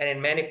and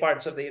in many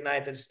parts of the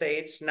United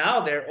States.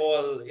 Now they're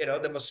all,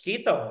 the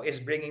mosquito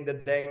is bringing the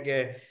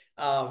dengue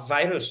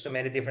virus to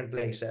many different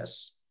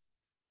places.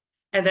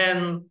 And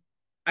then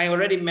I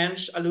already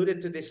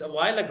alluded to this a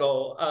while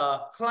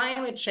ago,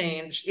 climate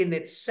change in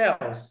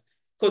itself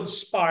could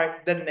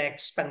spark the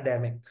next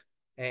pandemic.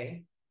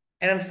 Okay?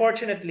 And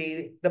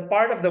unfortunately, the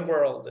part of the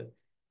world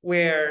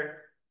where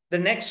the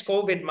next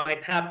COVID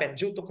might happen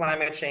due to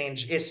climate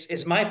change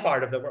is my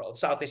part of the world,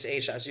 Southeast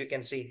Asia. As you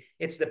can see,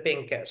 it's the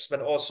pinkest, but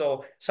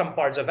also some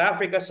parts of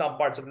Africa, some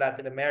parts of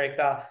Latin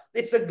America.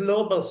 It's the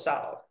global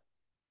South.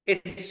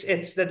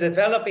 It's the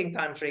developing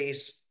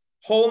countries,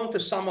 home to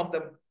some of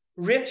the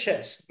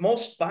richest,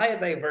 most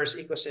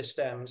biodiverse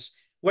ecosystems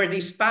where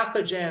these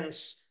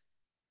pathogens,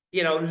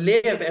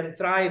 live and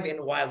thrive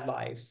in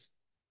wildlife,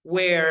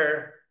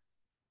 where,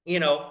 you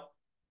know,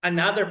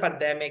 another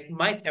pandemic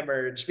might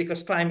emerge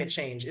because climate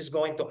change is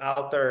going to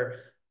alter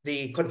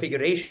the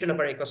configuration of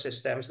our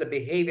ecosystems, the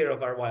behavior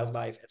of our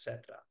wildlife, etc.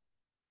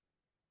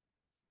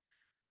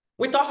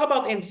 We talk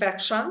about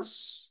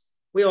infections.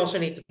 We also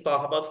need to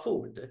talk about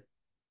food.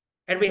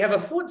 And we have a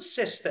food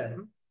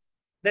system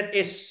that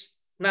is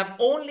not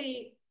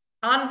only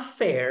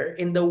unfair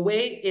in the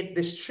way it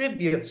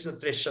distributes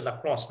nutrition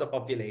across the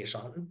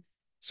population.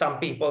 Some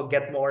people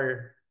get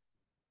more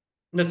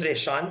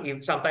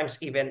nutrition, sometimes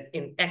even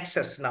in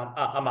excess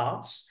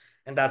amounts.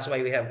 And that's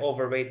why we have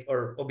overweight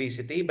or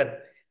obesity.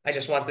 But I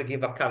just want to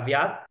give a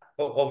caveat.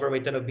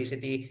 Overweight and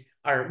obesity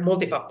are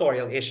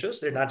multifactorial issues.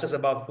 They're not just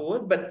about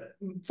food, but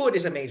food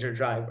is a major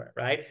driver,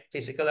 right?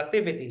 Physical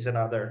activity is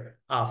another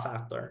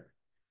factor.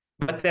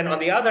 But then on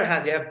the other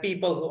hand, you have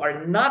people who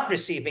are not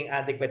receiving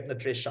adequate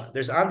nutrition.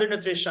 There's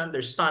undernutrition,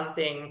 there's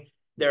stunting,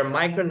 there are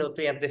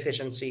micronutrient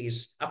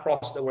deficiencies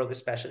across the world,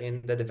 especially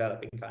in the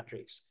developing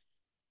countries.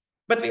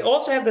 But we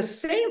also have the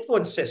same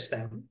food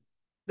system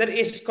that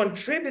is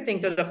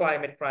contributing to the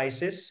climate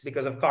crisis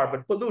because of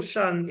carbon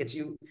pollution.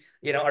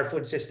 Our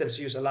food systems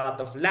use a lot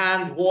of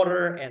land,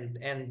 water, and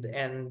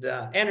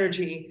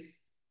energy.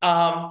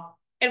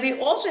 And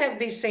we also have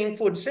these same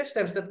food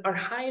systems that are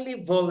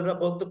highly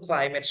vulnerable to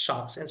climate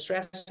shocks and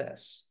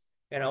stresses.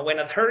 When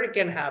a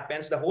hurricane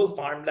happens, the whole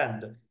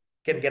farmland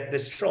can get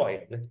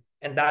destroyed,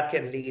 and that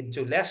can lead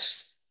to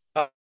less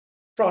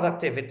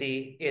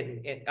productivity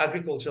in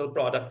agricultural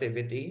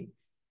productivity,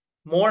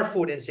 more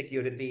food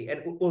insecurity,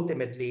 and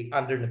ultimately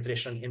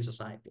undernutrition in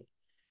society.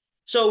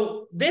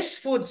 So this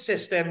food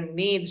system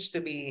needs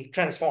to be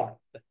transformed,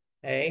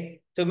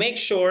 okay, to make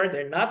sure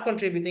they're not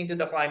contributing to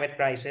the climate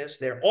crisis.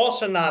 They're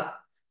also not.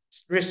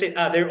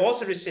 They're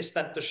also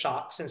resistant to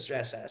shocks and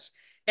stresses,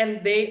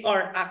 and they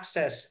are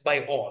accessed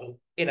by all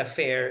in a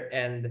fair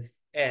and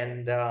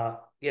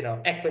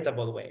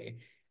equitable way.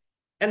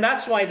 And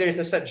that's why there's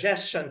a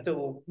suggestion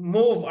to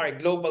move our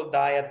global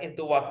diet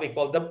into what we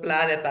call the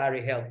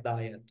planetary health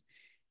diet.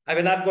 I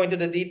will not go into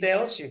the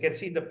details. You can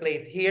see the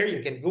plate here.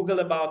 You can Google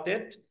about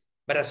it.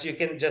 But as you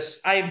can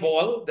just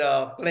eyeball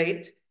the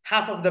plate,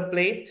 half of the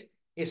plate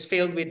is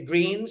filled with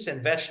greens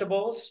and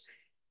vegetables.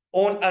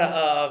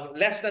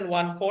 Less than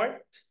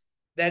one-fourth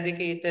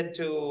dedicated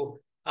to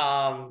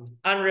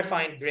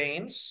unrefined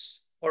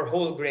grains or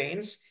whole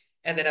grains,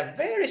 and then a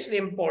very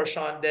slim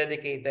portion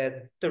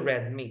dedicated to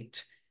red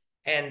meat.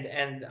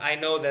 And I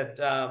know that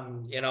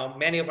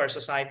many of our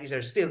societies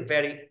are still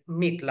very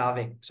meat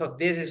loving. So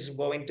this is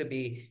going to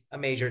be a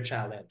major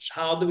challenge.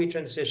 How do we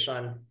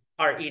transition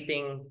our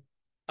eating,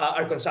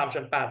 our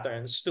consumption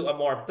patterns to a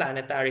more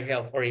planetary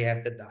health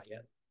oriented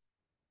diet?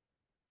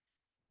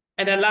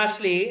 And then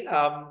lastly,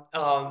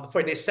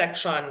 for this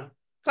section,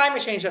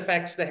 climate change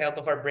affects the health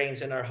of our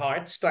brains and our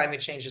hearts. Climate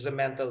change is a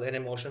mental and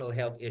emotional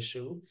health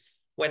issue.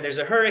 When there's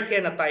a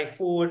hurricane, a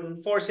typhoon,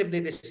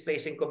 forcibly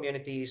displacing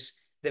communities,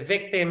 the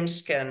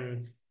victims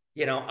can,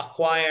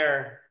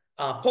 acquire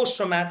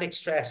post-traumatic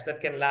stress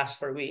that can last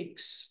for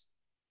weeks,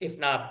 if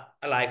not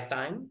a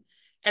lifetime.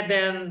 And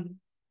then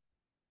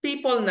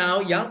people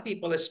now, young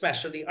people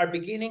especially, are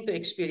beginning to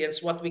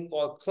experience what we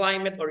call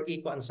climate or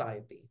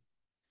eco-anxiety,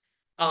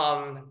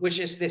 which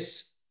is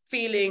this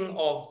feeling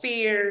of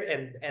fear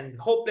and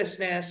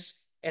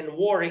hopelessness and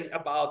worry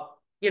about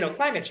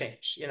climate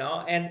change.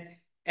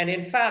 And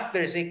in fact,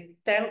 there's a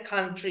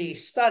 10-country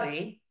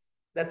study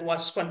that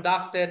was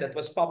conducted that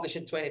was published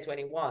in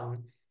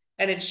 2021,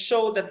 and it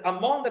showed that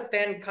among the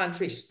 10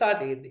 countries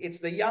studied, it's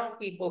the young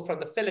people from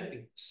the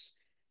Philippines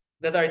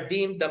that are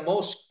deemed the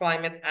most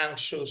climate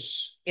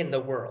anxious in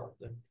the world.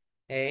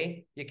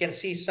 Okay, you can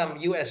see some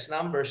US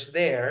numbers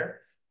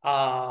there.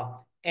 I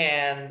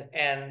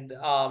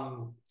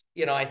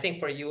think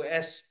for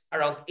US,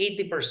 around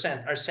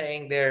 80% are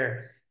saying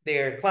they're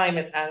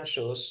climate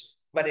anxious,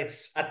 but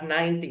it's at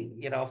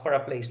 90, for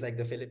a place like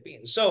the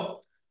Philippines.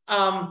 So,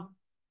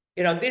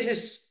 this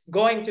is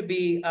going to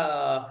be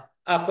a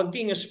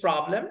continuous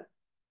problem,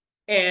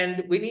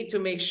 and we need to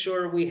make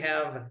sure we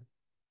have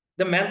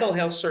the mental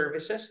health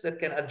services that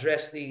can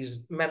address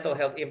these mental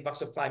health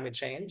impacts of climate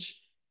change.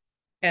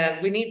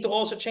 And we need to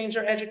also change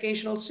our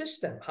educational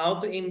system, how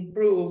to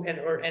improve and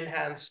or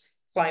enhance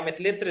climate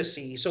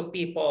literacy so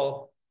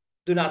people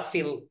do not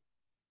feel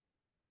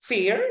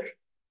fear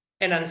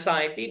and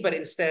anxiety, but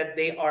instead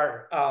they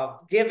are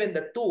given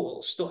the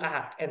tools to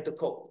act and to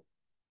cope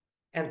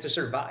and to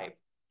survive.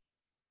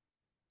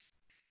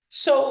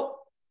 So,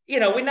 we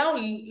now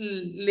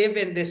live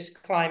in this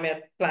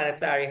climate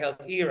planetary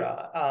health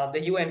era.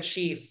 The UN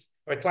chief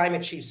or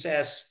climate chief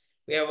says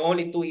we have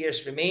only 2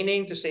 years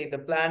remaining to save the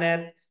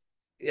planet.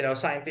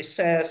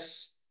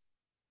 Scientists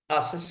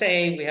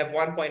say we have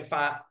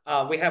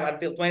 1.5, we have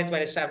until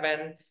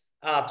 2027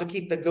 to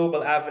keep the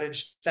global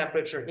average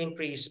temperature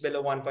increase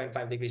below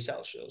 1.5 degrees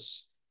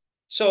Celsius.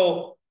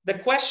 So the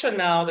question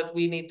now that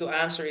we need to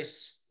answer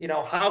is,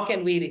 how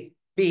can we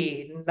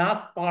be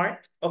not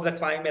part of the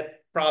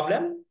climate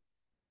problem?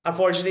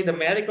 Unfortunately, the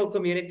medical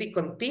community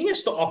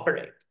continues to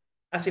operate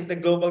as if the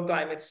global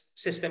climate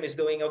system is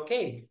doing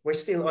okay. We're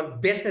still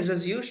on business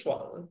as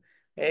usual.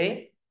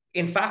 Okay?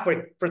 In fact,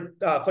 we're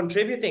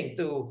contributing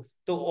to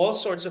all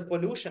sorts of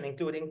pollution,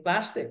 including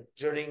plastic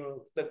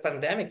during the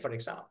pandemic, for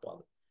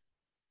example.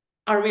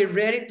 Are we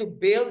ready to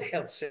build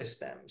health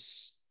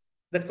systems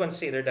that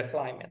consider the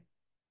climate?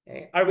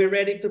 Okay? Are we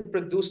ready to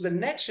produce the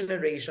next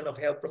generation of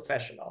health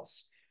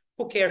professionals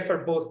who care for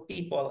both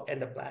people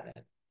and the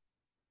planet?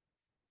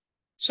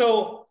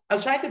 So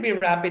I'll try to be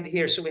rapid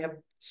here so we have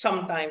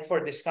some time for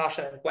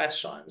discussion and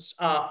questions.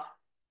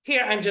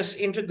 Here, I'm just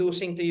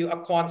introducing to you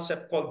a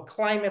concept called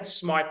climate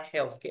smart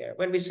healthcare.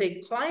 When we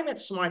say climate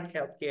smart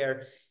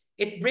healthcare,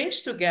 it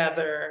brings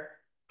together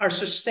our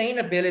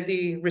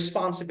sustainability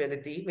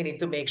responsibility. We need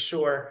to make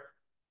sure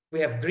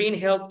we have green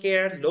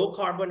healthcare, low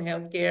carbon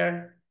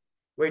healthcare.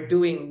 We're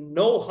doing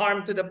no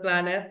harm to the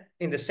planet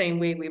in the same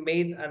way we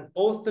made an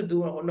oath to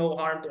do no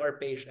harm to our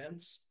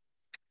patients.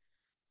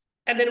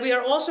 And then we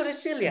are also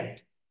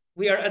resilient.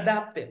 We are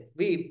adaptive.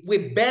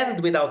 We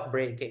bend without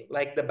breaking,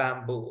 like the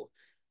bamboo.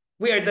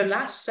 We are the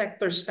last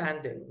sector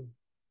standing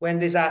when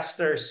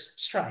disasters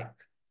strike.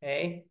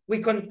 Okay? We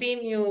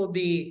continue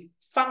the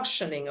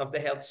functioning of the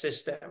health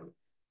system,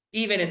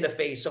 even in the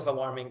face of a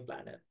warming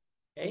planet.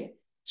 Okay?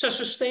 So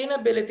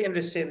sustainability and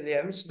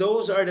resilience,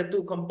 those are the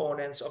two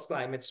components of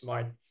climate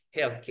smart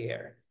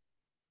healthcare.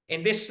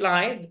 In this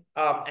slide,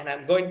 and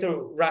I'm going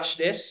to rush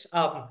this,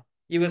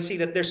 you will see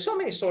that there's so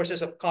many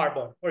sources of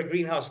carbon or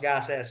greenhouse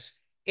gases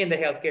in the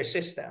healthcare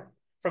system,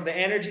 from the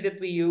energy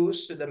that we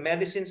use to the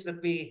medicines that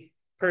we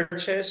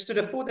purchase to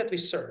the food that we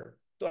serve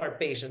to our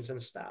patients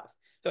and staff.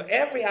 So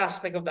every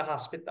aspect of the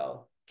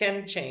hospital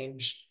can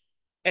change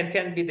and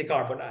can be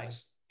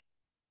decarbonized.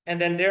 And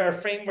then there are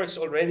frameworks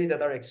already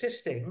that are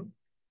existing.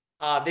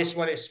 This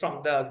one is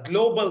from the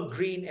Global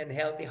Green and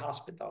Healthy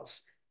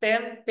Hospitals.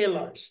 10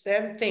 pillars,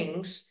 10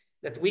 things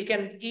that we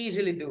can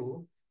easily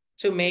do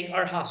to make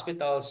our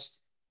hospitals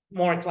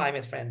more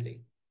climate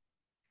friendly.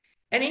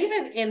 And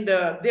even in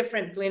the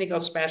different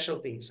clinical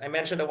specialties, I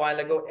mentioned a while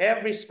ago,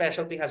 every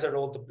specialty has a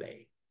role to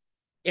play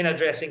in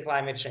addressing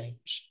climate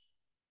change.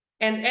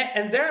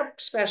 And there are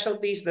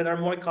specialties that are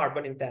more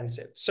carbon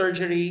intensive.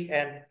 Surgery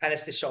and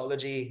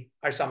anesthesiology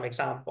are some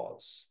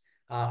examples.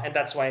 And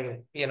that's why,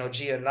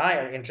 Gia and I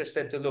are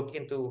interested to look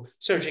into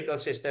surgical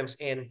systems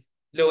in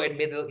low and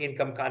middle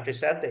income country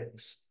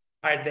settings.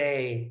 Are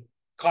they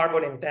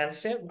carbon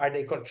intensive? Are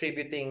they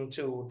contributing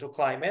to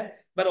climate?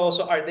 But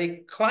also, are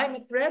they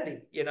climate ready?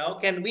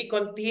 Can we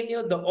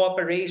continue the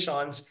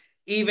operations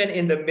even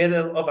in the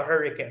middle of a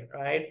hurricane,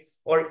 right?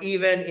 Or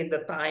even in the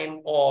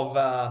time of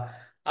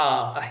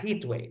a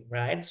heat wave,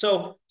 right?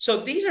 So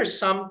these are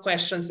some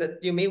questions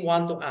that you may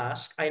want to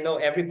ask. I know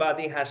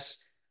everybody has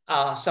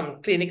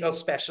some clinical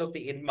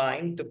specialty in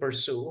mind to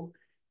pursue.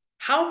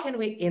 How can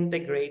we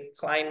integrate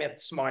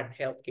climate smart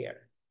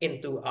healthcare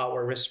into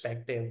our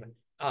respective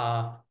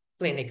uh,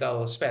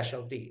 clinical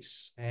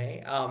specialties?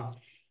 Okay?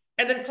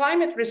 And then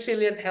climate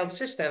resilient health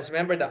systems.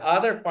 Remember, the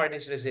other part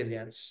is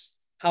resilience.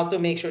 How to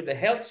make sure the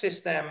health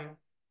system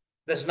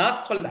does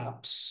not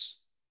collapse,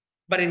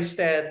 but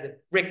instead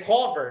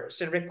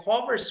recovers and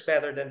recovers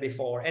better than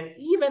before and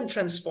even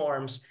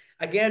transforms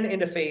again in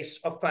the face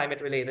of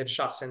climate related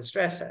shocks and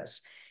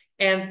stresses.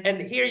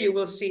 And here you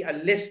will see a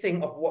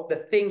listing of what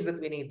the things that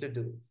we need to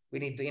do. We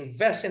need to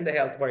invest in the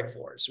health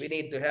workforce. We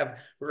need to have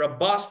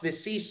robust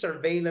disease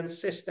surveillance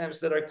systems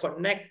that are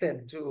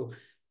connected to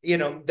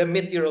the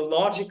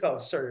meteorological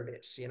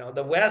service,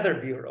 the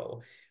weather bureau.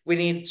 We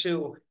need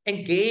to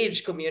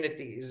engage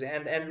communities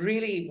and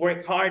really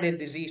work hard in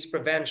disease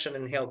prevention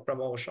and health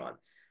promotion,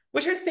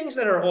 which are things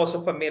that are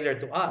also familiar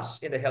to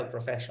us in the health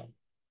profession.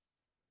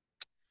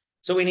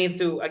 So we need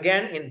to,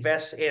 again,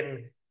 invest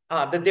in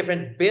the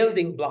different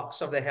building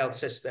blocks of the health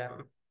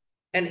system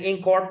and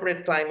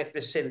incorporate climate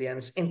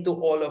resilience into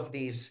all of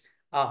these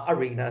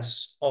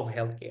arenas of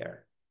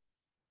healthcare.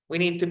 We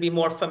need to be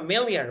more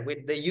familiar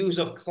with the use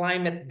of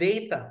climate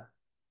data,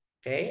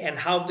 okay, and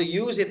how to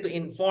use it to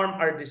inform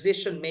our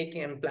decision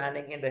making and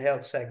planning in the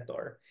health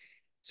sector.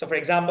 So for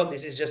example,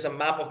 this is just a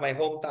map of my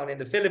hometown in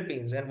the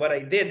Philippines. And what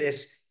I did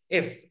is,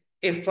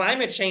 if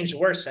climate change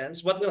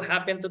worsens, what will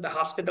happen to the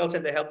hospitals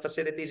and the health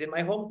facilities in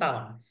my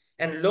hometown?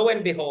 And lo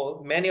and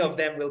behold, many of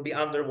them will be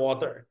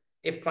underwater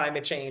if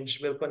climate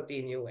change will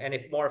continue and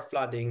if more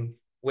flooding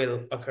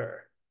will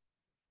occur.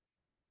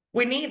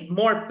 We need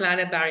more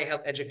planetary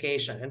health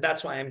education, and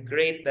that's why I'm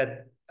thrilled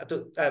that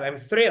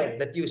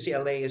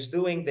UCLA is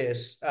doing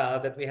this.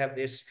 That we have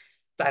this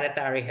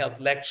planetary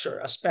health lecture,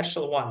 a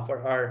special one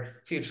for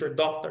our future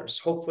doctors.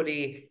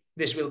 Hopefully,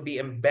 this will be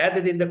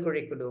embedded in the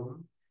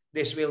curriculum.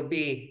 This will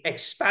be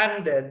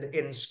expanded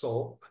in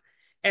scope,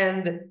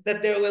 and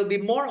that there will be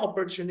more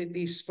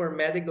opportunities for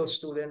medical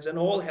students and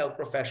all health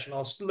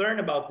professionals to learn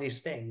about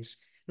these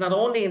things, not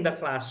only in the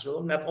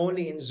classroom, not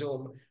only in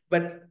Zoom,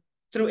 but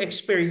through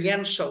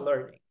experiential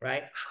learning,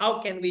 right?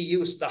 How can we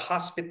use the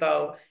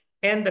hospital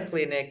and the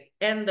clinic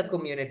and the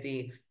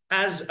community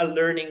as a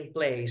learning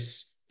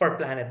place for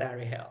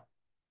planetary health?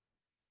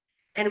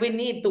 And we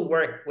need to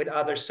work with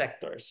other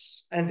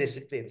sectors and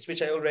disciplines,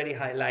 which I already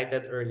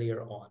highlighted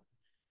earlier on.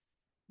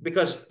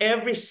 Because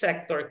every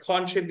sector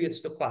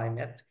contributes to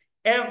climate,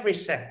 every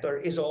sector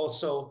is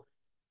also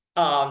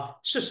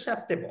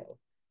susceptible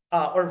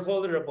or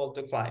vulnerable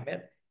to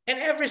climate, and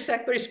every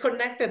sector is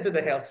connected to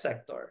the health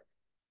sector.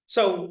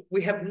 So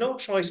we have no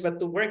choice but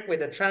to work with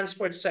the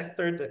transport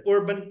sector, the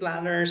urban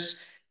planners,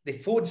 the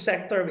food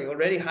sector. We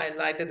already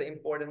highlighted the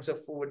importance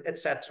of food,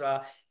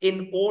 etc.,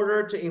 in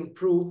order to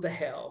improve the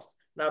health,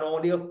 not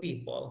only of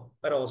people,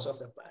 but also of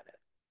the planet.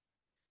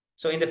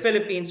 So in the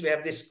Philippines, we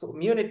have this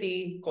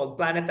community called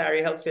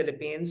Planetary Health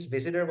Philippines.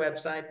 Visit our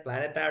website,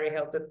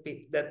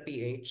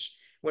 planetaryhealth.ph,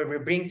 where we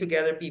bring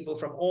together people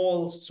from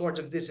all sorts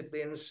of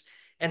disciplines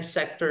and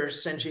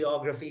sectors and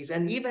geographies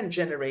and even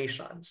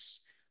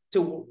generations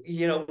to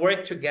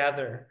work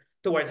together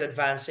towards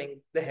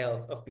advancing the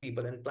health of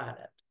people and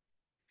planet.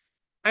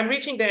 I'm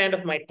reaching the end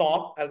of my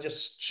talk. I'll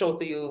just show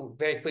to you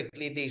very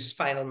quickly these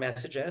final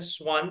messages.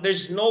 One,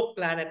 there's no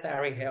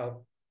planetary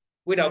health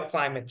without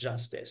climate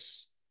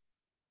justice.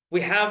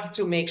 We have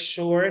to make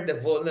sure the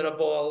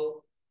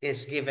vulnerable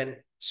is given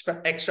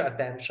extra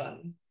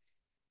attention.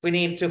 We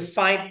need to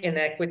fight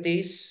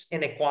inequities,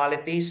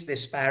 inequalities,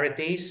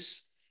 disparities.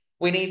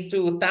 We need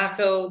to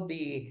tackle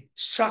the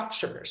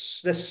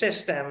structures, the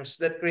systems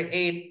that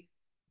create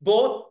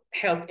both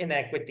health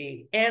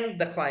inequity and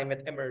the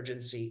climate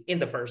emergency in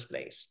the first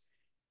place.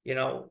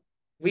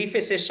 We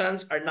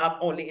physicians are not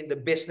only in the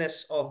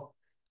business of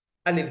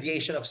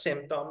alleviation of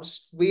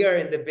symptoms, we are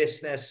in the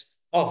business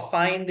of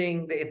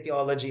finding the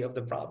etiology of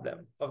the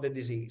problem, of the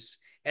disease,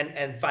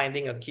 and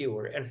finding a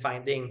cure and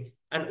finding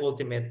an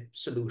ultimate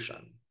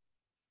solution.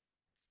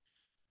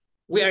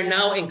 We are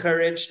now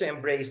encouraged to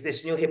embrace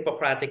this new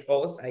Hippocratic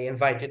Oath. I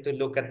invite you to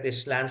look at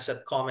this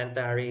Lancet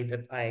commentary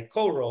that I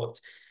co-wrote,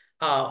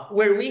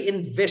 where we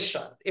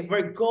envision, if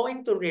we're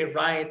going to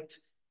rewrite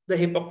the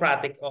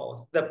Hippocratic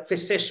Oath, the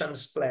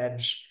physician's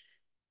pledge,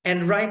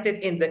 and write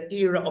it in the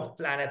era of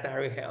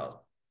planetary health,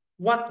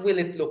 what will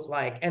it look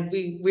like? And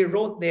we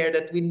wrote there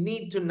that we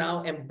need to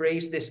now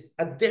embrace this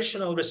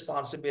additional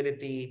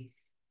responsibility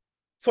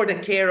for the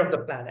care of the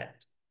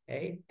planet.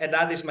 Okay? And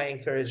that is my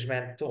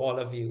encouragement to all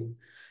of you.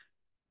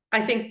 I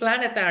think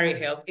planetary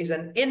health is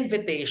an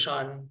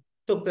invitation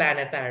to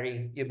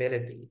planetary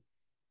humility.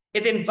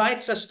 It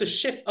invites us to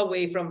shift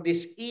away from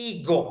this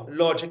ego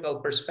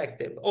logical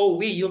perspective. Oh,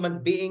 we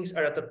human beings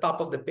are at the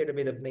top of the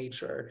pyramid of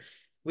nature.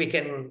 We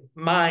can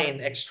mine,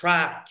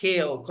 extract,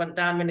 kill,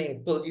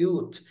 contaminate,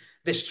 pollute,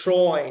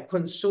 destroy,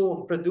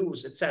 consume,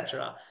 produce,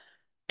 etc.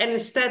 And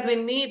instead, we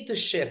need to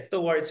shift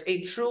towards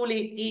a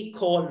truly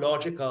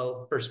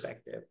ecological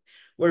perspective,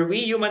 where we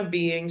human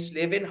beings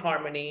live in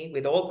harmony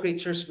with all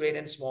creatures, great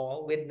and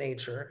small, with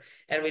nature,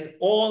 and with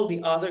all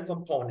the other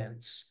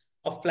components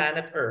of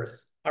planet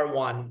Earth, our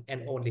one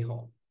and only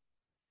home.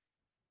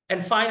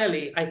 And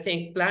finally, I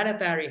think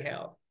planetary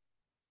health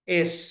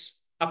is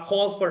a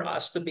call for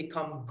us to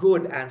become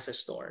good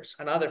ancestors.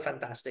 Another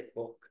fantastic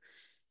book.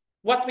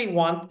 What we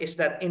want is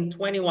that in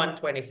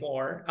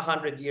 2124,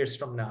 100 years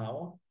from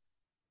now,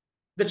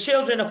 the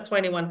children of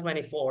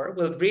 2124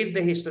 will read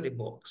the history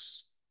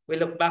books, will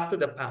look back to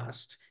the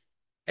past,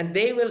 and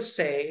they will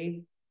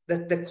say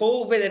that the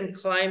COVID and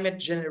climate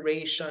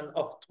generation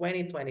of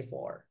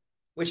 2024,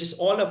 which is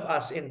all of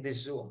us in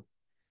this Zoom,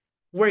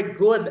 were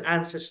good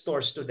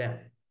ancestors to them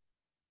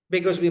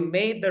because we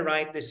made the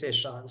right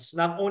decisions,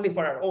 not only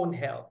for our own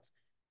health,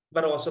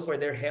 but also for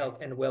their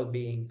health and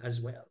well-being as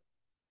well.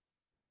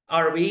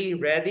 Are we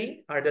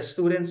ready? Are the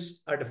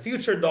students, are the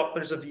future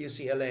doctors of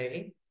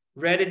UCLA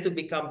ready to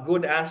become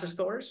good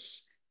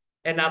ancestors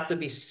and not to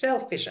be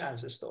selfish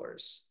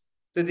ancestors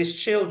to these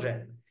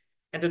children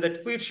and to the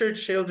future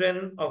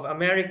children of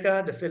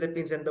America, the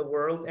Philippines, and the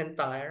world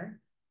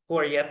entire who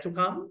are yet to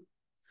come?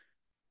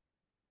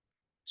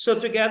 So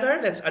together,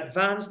 let's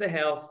advance the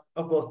health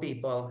of both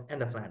people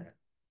and the planet.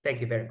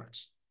 Thank you very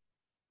much.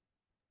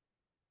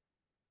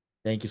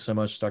 Thank you so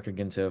much, Dr.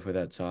 Ginto, for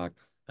that talk.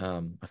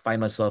 I find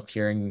myself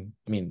hearing,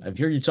 I mean, I've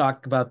heard you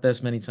talk about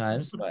this many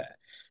times, but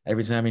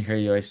every time I hear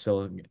you, I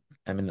still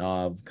am in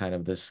awe of kind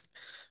of this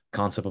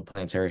concept of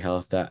planetary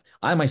health that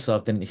I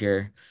myself didn't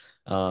hear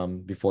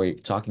before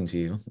talking to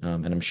you.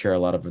 And I'm sure a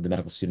lot of the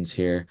medical students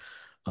here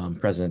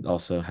present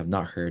also have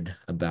not heard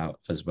about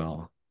as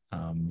well.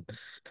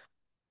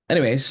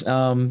 Anyways,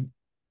 now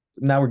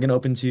we're going to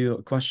open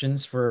to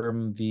questions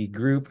from the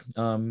group.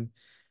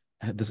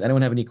 Does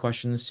anyone have any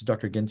questions to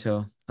Dr.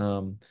 Ginto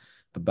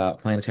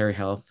about planetary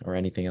health or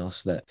anything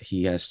else that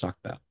he has talked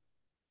about?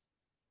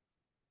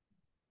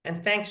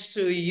 And thanks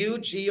to you,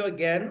 Gio,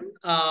 again,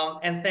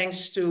 and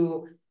thanks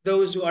to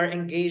those who are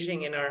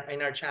engaging in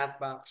our chat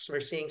box.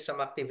 We're seeing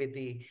some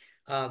activity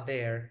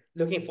there.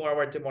 Looking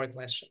forward to more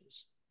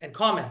questions and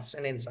comments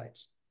and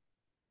insights.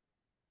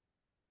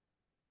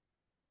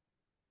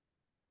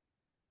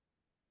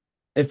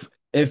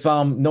 If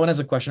no one has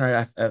a question,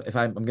 or if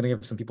I'm gonna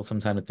give some people some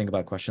time to think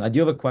about a question. I do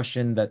have a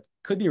question that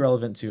could be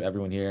relevant to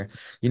everyone here.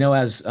 You know,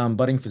 as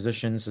budding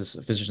physicians, as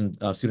physician,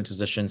 student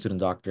physicians,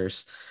 student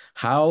doctors,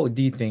 how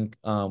do you think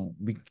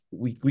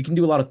we can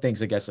do a lot of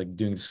things, I guess, like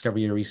doing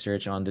discovery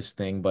research on this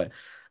thing, but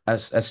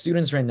as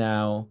students right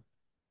now,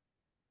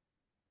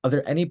 are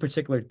there any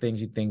particular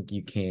things you think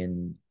you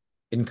can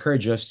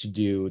encourage us to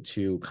do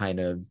to kind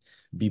of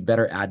be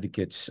better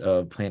advocates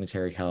of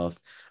planetary health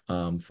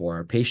for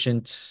our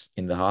patients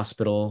in the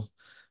hospital,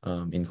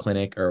 in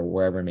clinic, or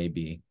wherever it may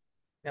be?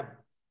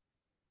 Yep.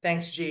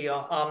 Thanks,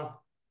 Gio.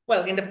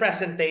 Well, in the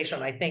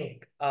presentation, I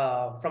think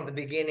from the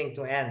beginning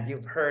to end,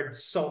 you've heard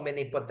so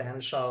many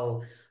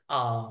potential,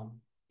 um,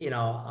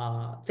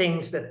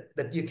 things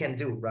that you can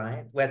do,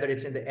 right? Whether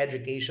it's in the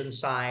education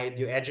side,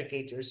 you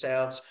educate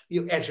yourselves,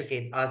 you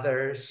educate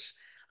others,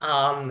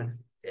 and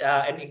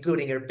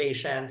including your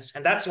patients.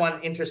 And that's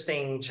one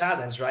interesting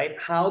challenge, right?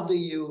 How do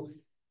you,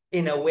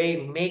 in a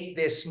way, make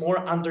this more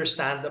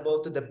understandable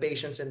to the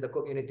patients and the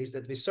communities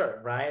that we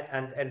serve, right?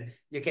 And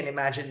you can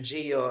imagine,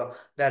 Gio,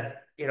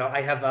 that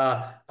I have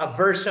a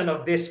version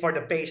of this for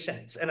the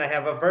patients, and I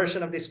have a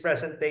version of this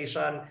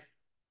presentation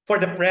for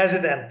the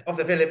president of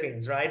the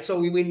Philippines, right? So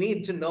we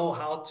need to know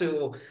how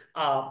to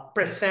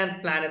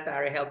present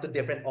planetary health to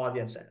different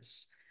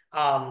audiences.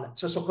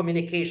 So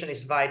communication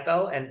is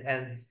vital,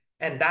 and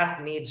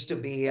that needs to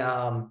be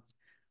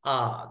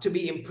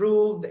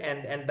improved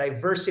and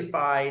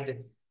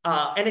diversified.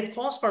 And it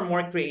calls for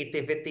more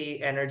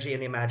creativity, energy,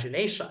 and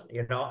imagination.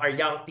 Our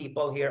young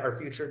people here are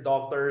future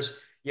doctors.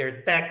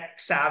 You're tech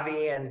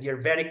savvy and you're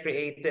very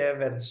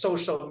creative and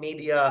social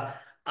media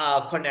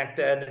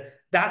connected.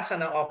 That's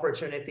an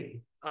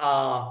opportunity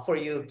for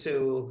you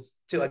to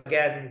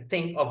again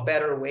think of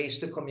better ways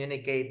to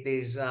communicate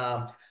these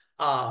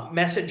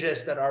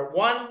messages that are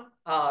one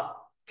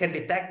can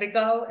be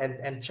technical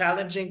and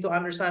challenging to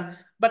understand.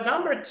 But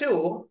number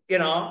two,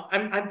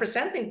 I'm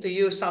presenting to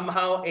you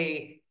somehow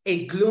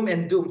a gloom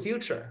and doom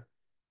future.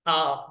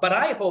 But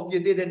I hope you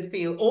didn't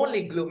feel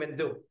only gloom and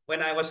doom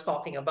when I was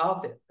talking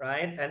about it,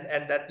 right?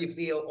 And that you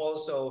feel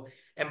also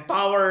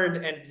empowered.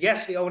 And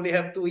yes, we only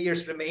have 2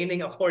 years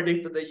remaining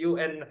according to the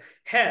UN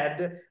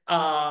head,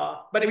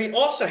 but we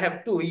also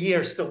have 2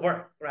 years to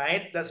work,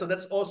 right? So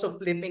that's also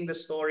flipping the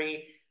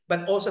story,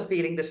 but also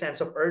feeling the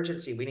sense of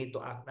urgency. We need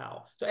to act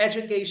now. So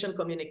education,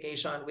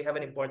 communication, we have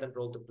an important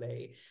role to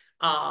play.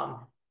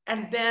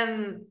 And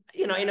then,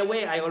 in a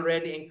way, I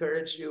already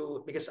encourage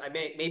you because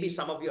maybe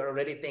some of you are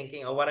already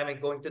thinking, oh, what am I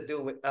going to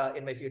do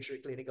in my future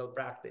clinical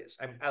practice?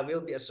 I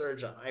will be a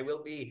surgeon. I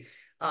will be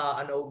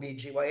an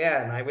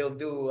OB/GYN. I will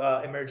do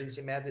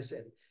emergency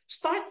medicine.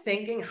 Start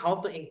thinking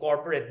how to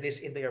incorporate this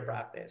into your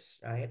practice,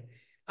 right?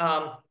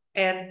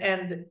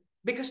 And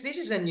because this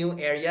is a new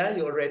area,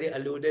 you already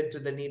alluded to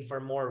the need for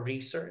more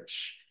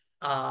research.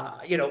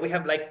 We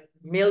have like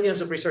millions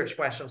of research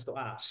questions to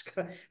ask,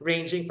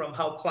 ranging from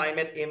how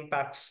climate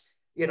impacts,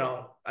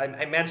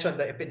 I mentioned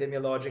the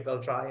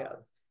epidemiological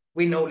triad.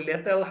 We know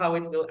little how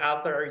it will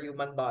alter our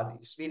human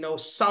bodies. We know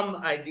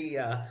some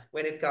idea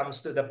when it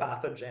comes to the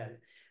pathogen.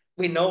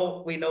 We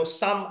know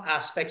some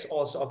aspects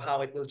also of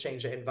how it will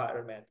change the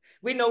environment.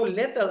 We know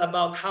little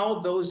about how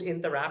those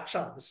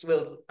interactions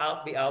will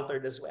be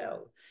altered as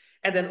well.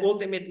 And then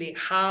ultimately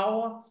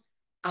how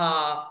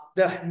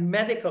the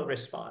medical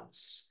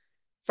response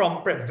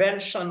from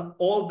prevention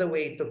all the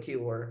way to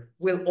cure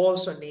will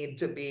also need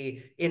to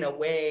be in a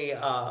way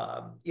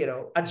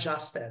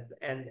adjusted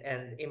and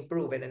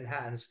improve and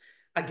enhance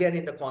again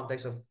in the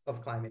context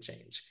of climate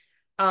change.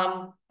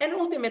 And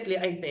ultimately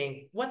I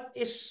think what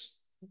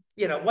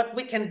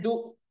we can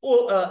do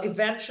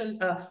eventually,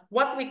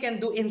 what we can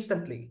do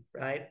instantly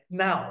right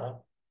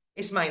now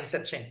is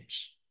mindset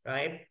change,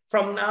 right?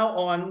 From now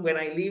on, when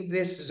I leave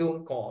this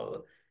Zoom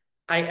call,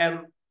 I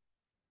am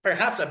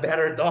perhaps a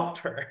better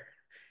doctor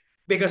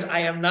because I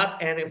am not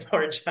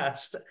anymore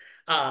just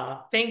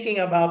thinking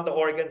about the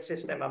organ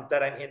system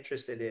that I'm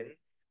interested in.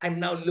 I'm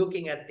now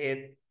looking at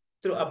it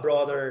through a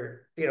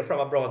broader,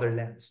 from a broader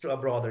lens, through a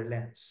broader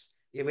lens,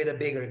 with a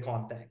bigger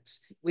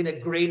context, with a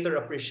greater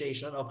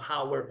appreciation of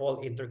how we're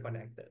all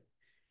interconnected,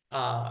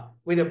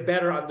 with a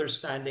better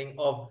understanding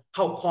of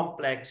how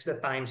complex the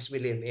times we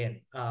live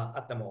in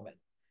at the moment.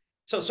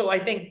 So I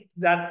think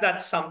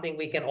that's something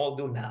we can all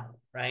do now,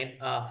 right?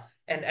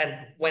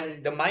 And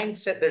when the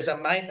mindset, there's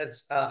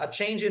a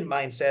change in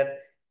mindset,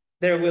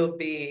 there will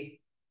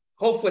be,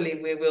 hopefully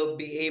we will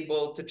be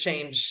able to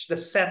change the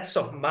sets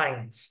of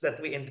minds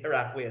that we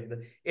interact with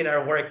in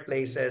our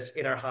workplaces,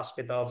 in our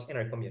hospitals, in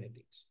our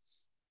communities.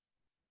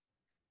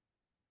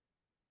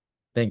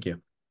 Thank you.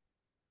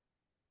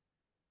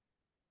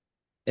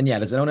 And yeah,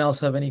 does anyone else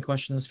have any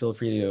questions? Feel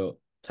free to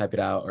type it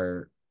out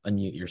or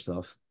unmute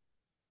yourself.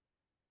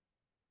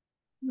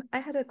 I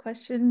had a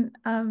question.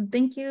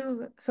 Thank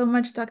you so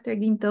much, Dr.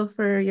 Ginto,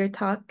 for your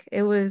talk.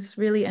 It was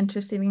really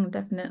interesting and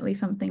definitely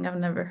something I've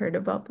never heard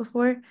about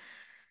before.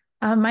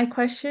 My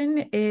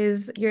question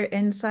is your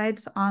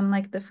insights on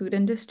like the food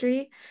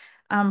industry,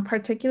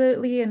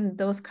 particularly in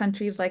those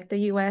countries like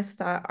the US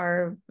that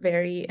are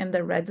very in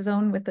the red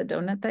zone with the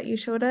donut that you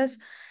showed us.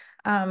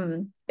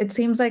 It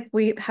seems like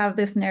we have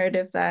this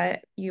narrative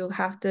that you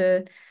have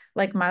to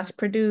like mass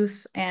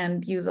produce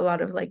and use a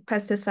lot of like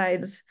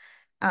pesticides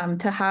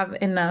to have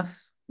enough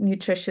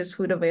nutritious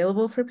food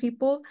available for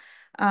people.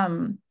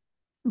 Um,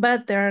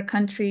 but there are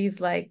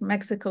countries like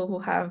Mexico who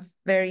have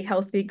very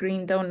healthy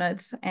green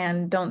donuts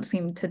and don't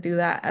seem to do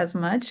that as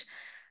much.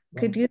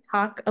 Could you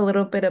talk a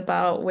little bit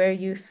about where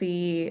you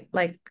see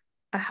like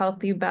a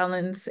healthy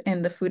balance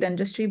in the food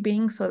industry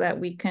being so that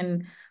we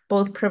can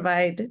both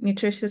provide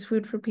nutritious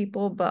food for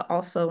people, but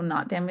also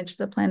not damage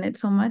the planet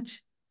so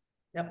much?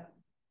 Yep.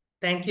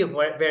 Thank you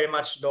very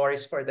much,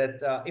 Doris, for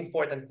that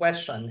important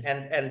question.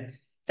 And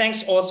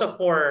thanks also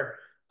for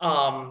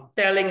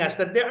telling us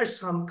that there are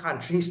some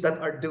countries that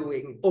are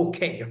doing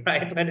okay,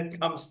 right? When it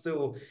comes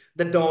to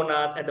the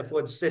donut and the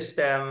food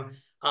system.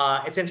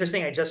 It's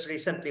interesting. I just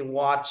recently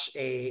watched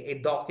a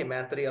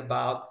documentary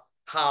about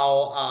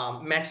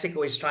how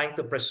Mexico is trying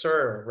to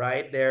preserve,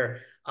 right, their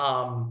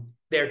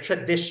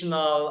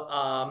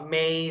traditional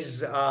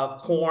maize,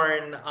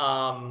 corn,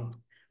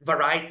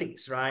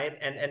 varieties, right?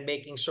 And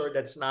making sure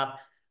that's not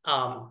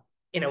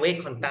in a way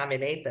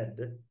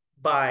contaminated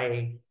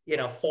by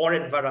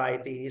foreign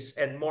varieties,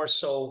 and more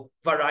so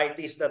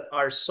varieties that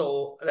are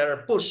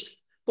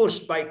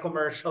pushed by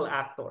commercial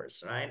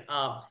actors, right?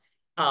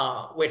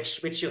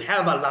 Which you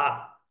have a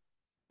lot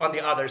on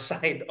the other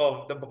side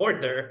of the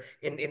border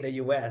in the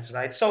US,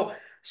 right? So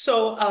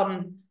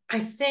I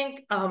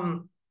think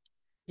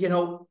you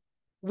know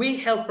we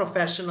health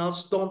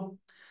professionals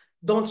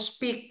don't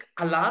speak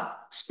a lot,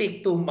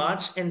 speak too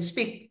much, and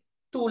speak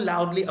too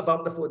loudly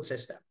about the food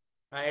system,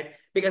 right?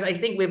 Because I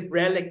think we've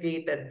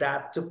relegated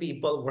that to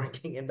people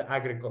working in the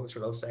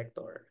agricultural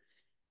sector.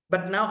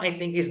 But now I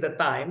think is the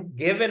time,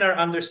 given our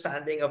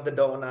understanding of the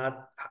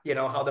donut,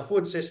 how the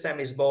food system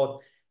is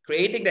both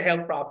creating the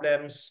health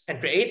problems and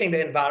creating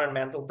the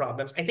environmental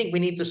problems. I think we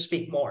need to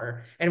speak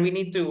more, and we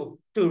need to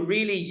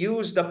really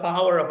use the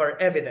power of our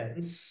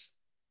evidence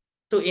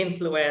to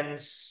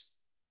influence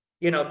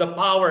the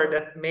power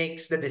that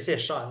makes the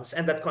decisions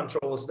and that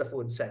controls the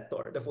food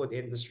sector, the food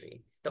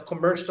industry, the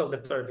commercial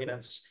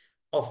determinants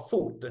of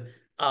food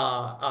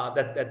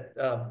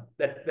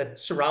that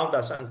surround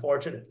us,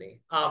 unfortunately.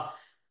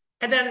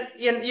 And then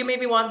you may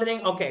be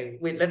wondering, okay,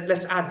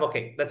 let's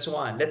advocate. That's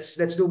one. Let's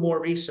do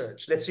more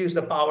research. Let's use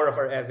the power of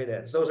our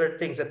evidence. Those are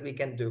things that we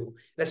can do.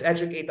 Let's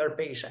educate our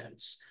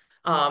patients.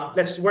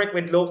 Let's work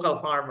with local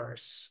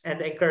farmers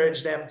and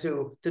encourage them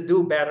to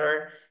do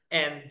better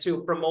and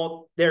to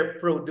promote their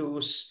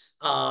produce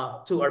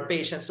to our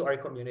patients, to our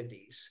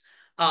communities.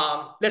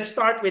 Let's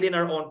start within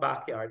our own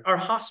backyard. Our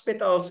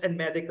hospitals and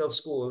medical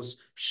schools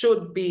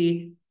should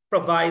be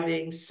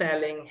providing,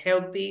 selling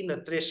healthy,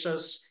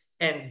 nutritious,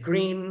 and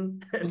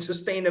green and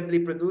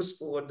sustainably produced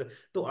food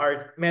to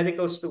our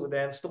medical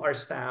students, to our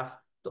staff,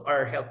 to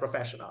our health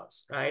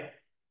professionals, right?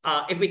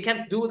 If we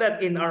can't do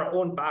that in our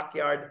own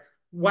backyard,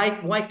 why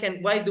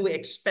do we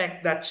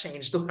expect that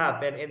change to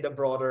happen in the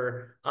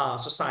broader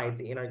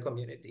society, in our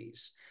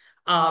communities?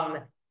 Um,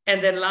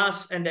 and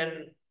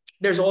then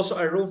there's also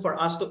a room for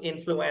us to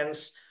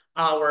influence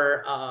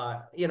our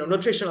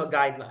nutritional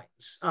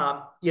guidelines.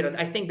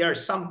 I think there are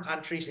some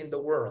countries in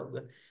the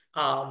world.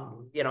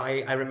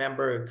 I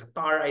remember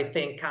Qatar, I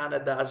think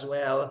Canada as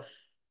well.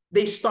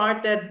 They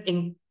started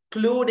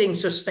including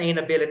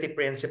sustainability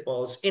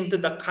principles into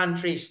the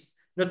country's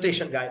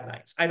nutrition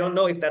guidelines. I don't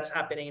know if that's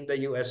happening in the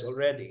US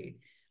already,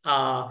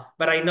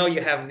 but I know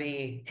you have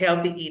the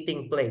healthy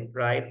eating plate,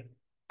 right?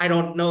 I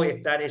don't know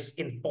if that is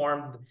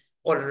informed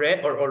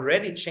already or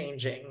already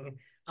changing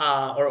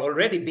or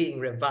already being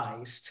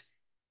revised,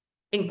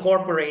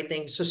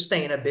 incorporating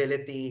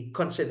sustainability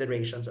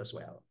considerations as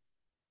well.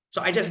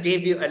 So I just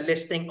gave you a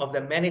listing of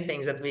the many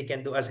things that we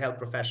can do as health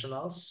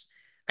professionals.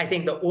 I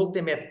think the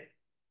ultimate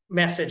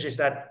message is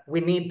that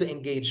we need to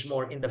engage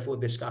more in the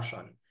food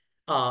discussion.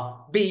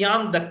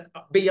 Beyond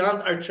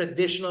our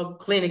traditional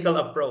clinical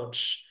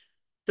approach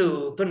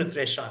to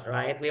nutrition,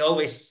 right? We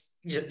always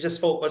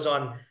just focus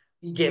on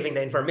giving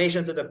the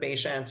information to the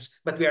patients,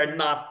 but we are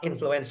not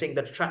influencing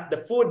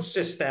the food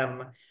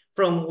system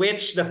from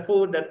which the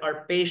food that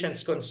our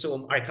patients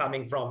consume are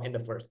coming from in the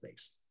first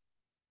place.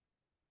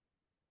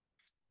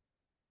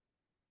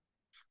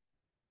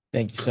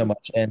 Thank you so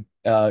much. And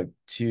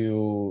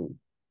to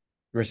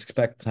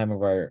respect the time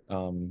of our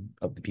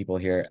of the people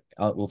here,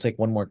 we'll take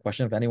one more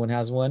question if anyone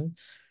has one.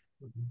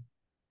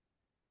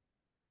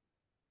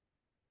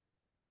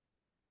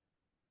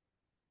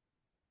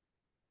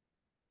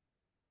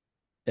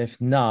 If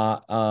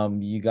not,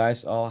 you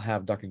guys all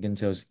have Dr.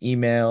 Ginto's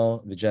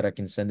email. Vegeta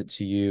can send it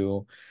to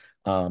you.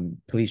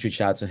 Please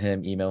reach out to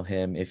him, email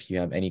him if you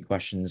have any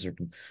questions or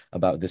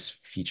about this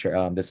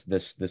feature,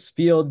 this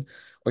field,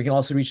 or you can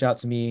also reach out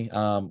to me,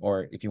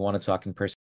 or if you want to talk in person.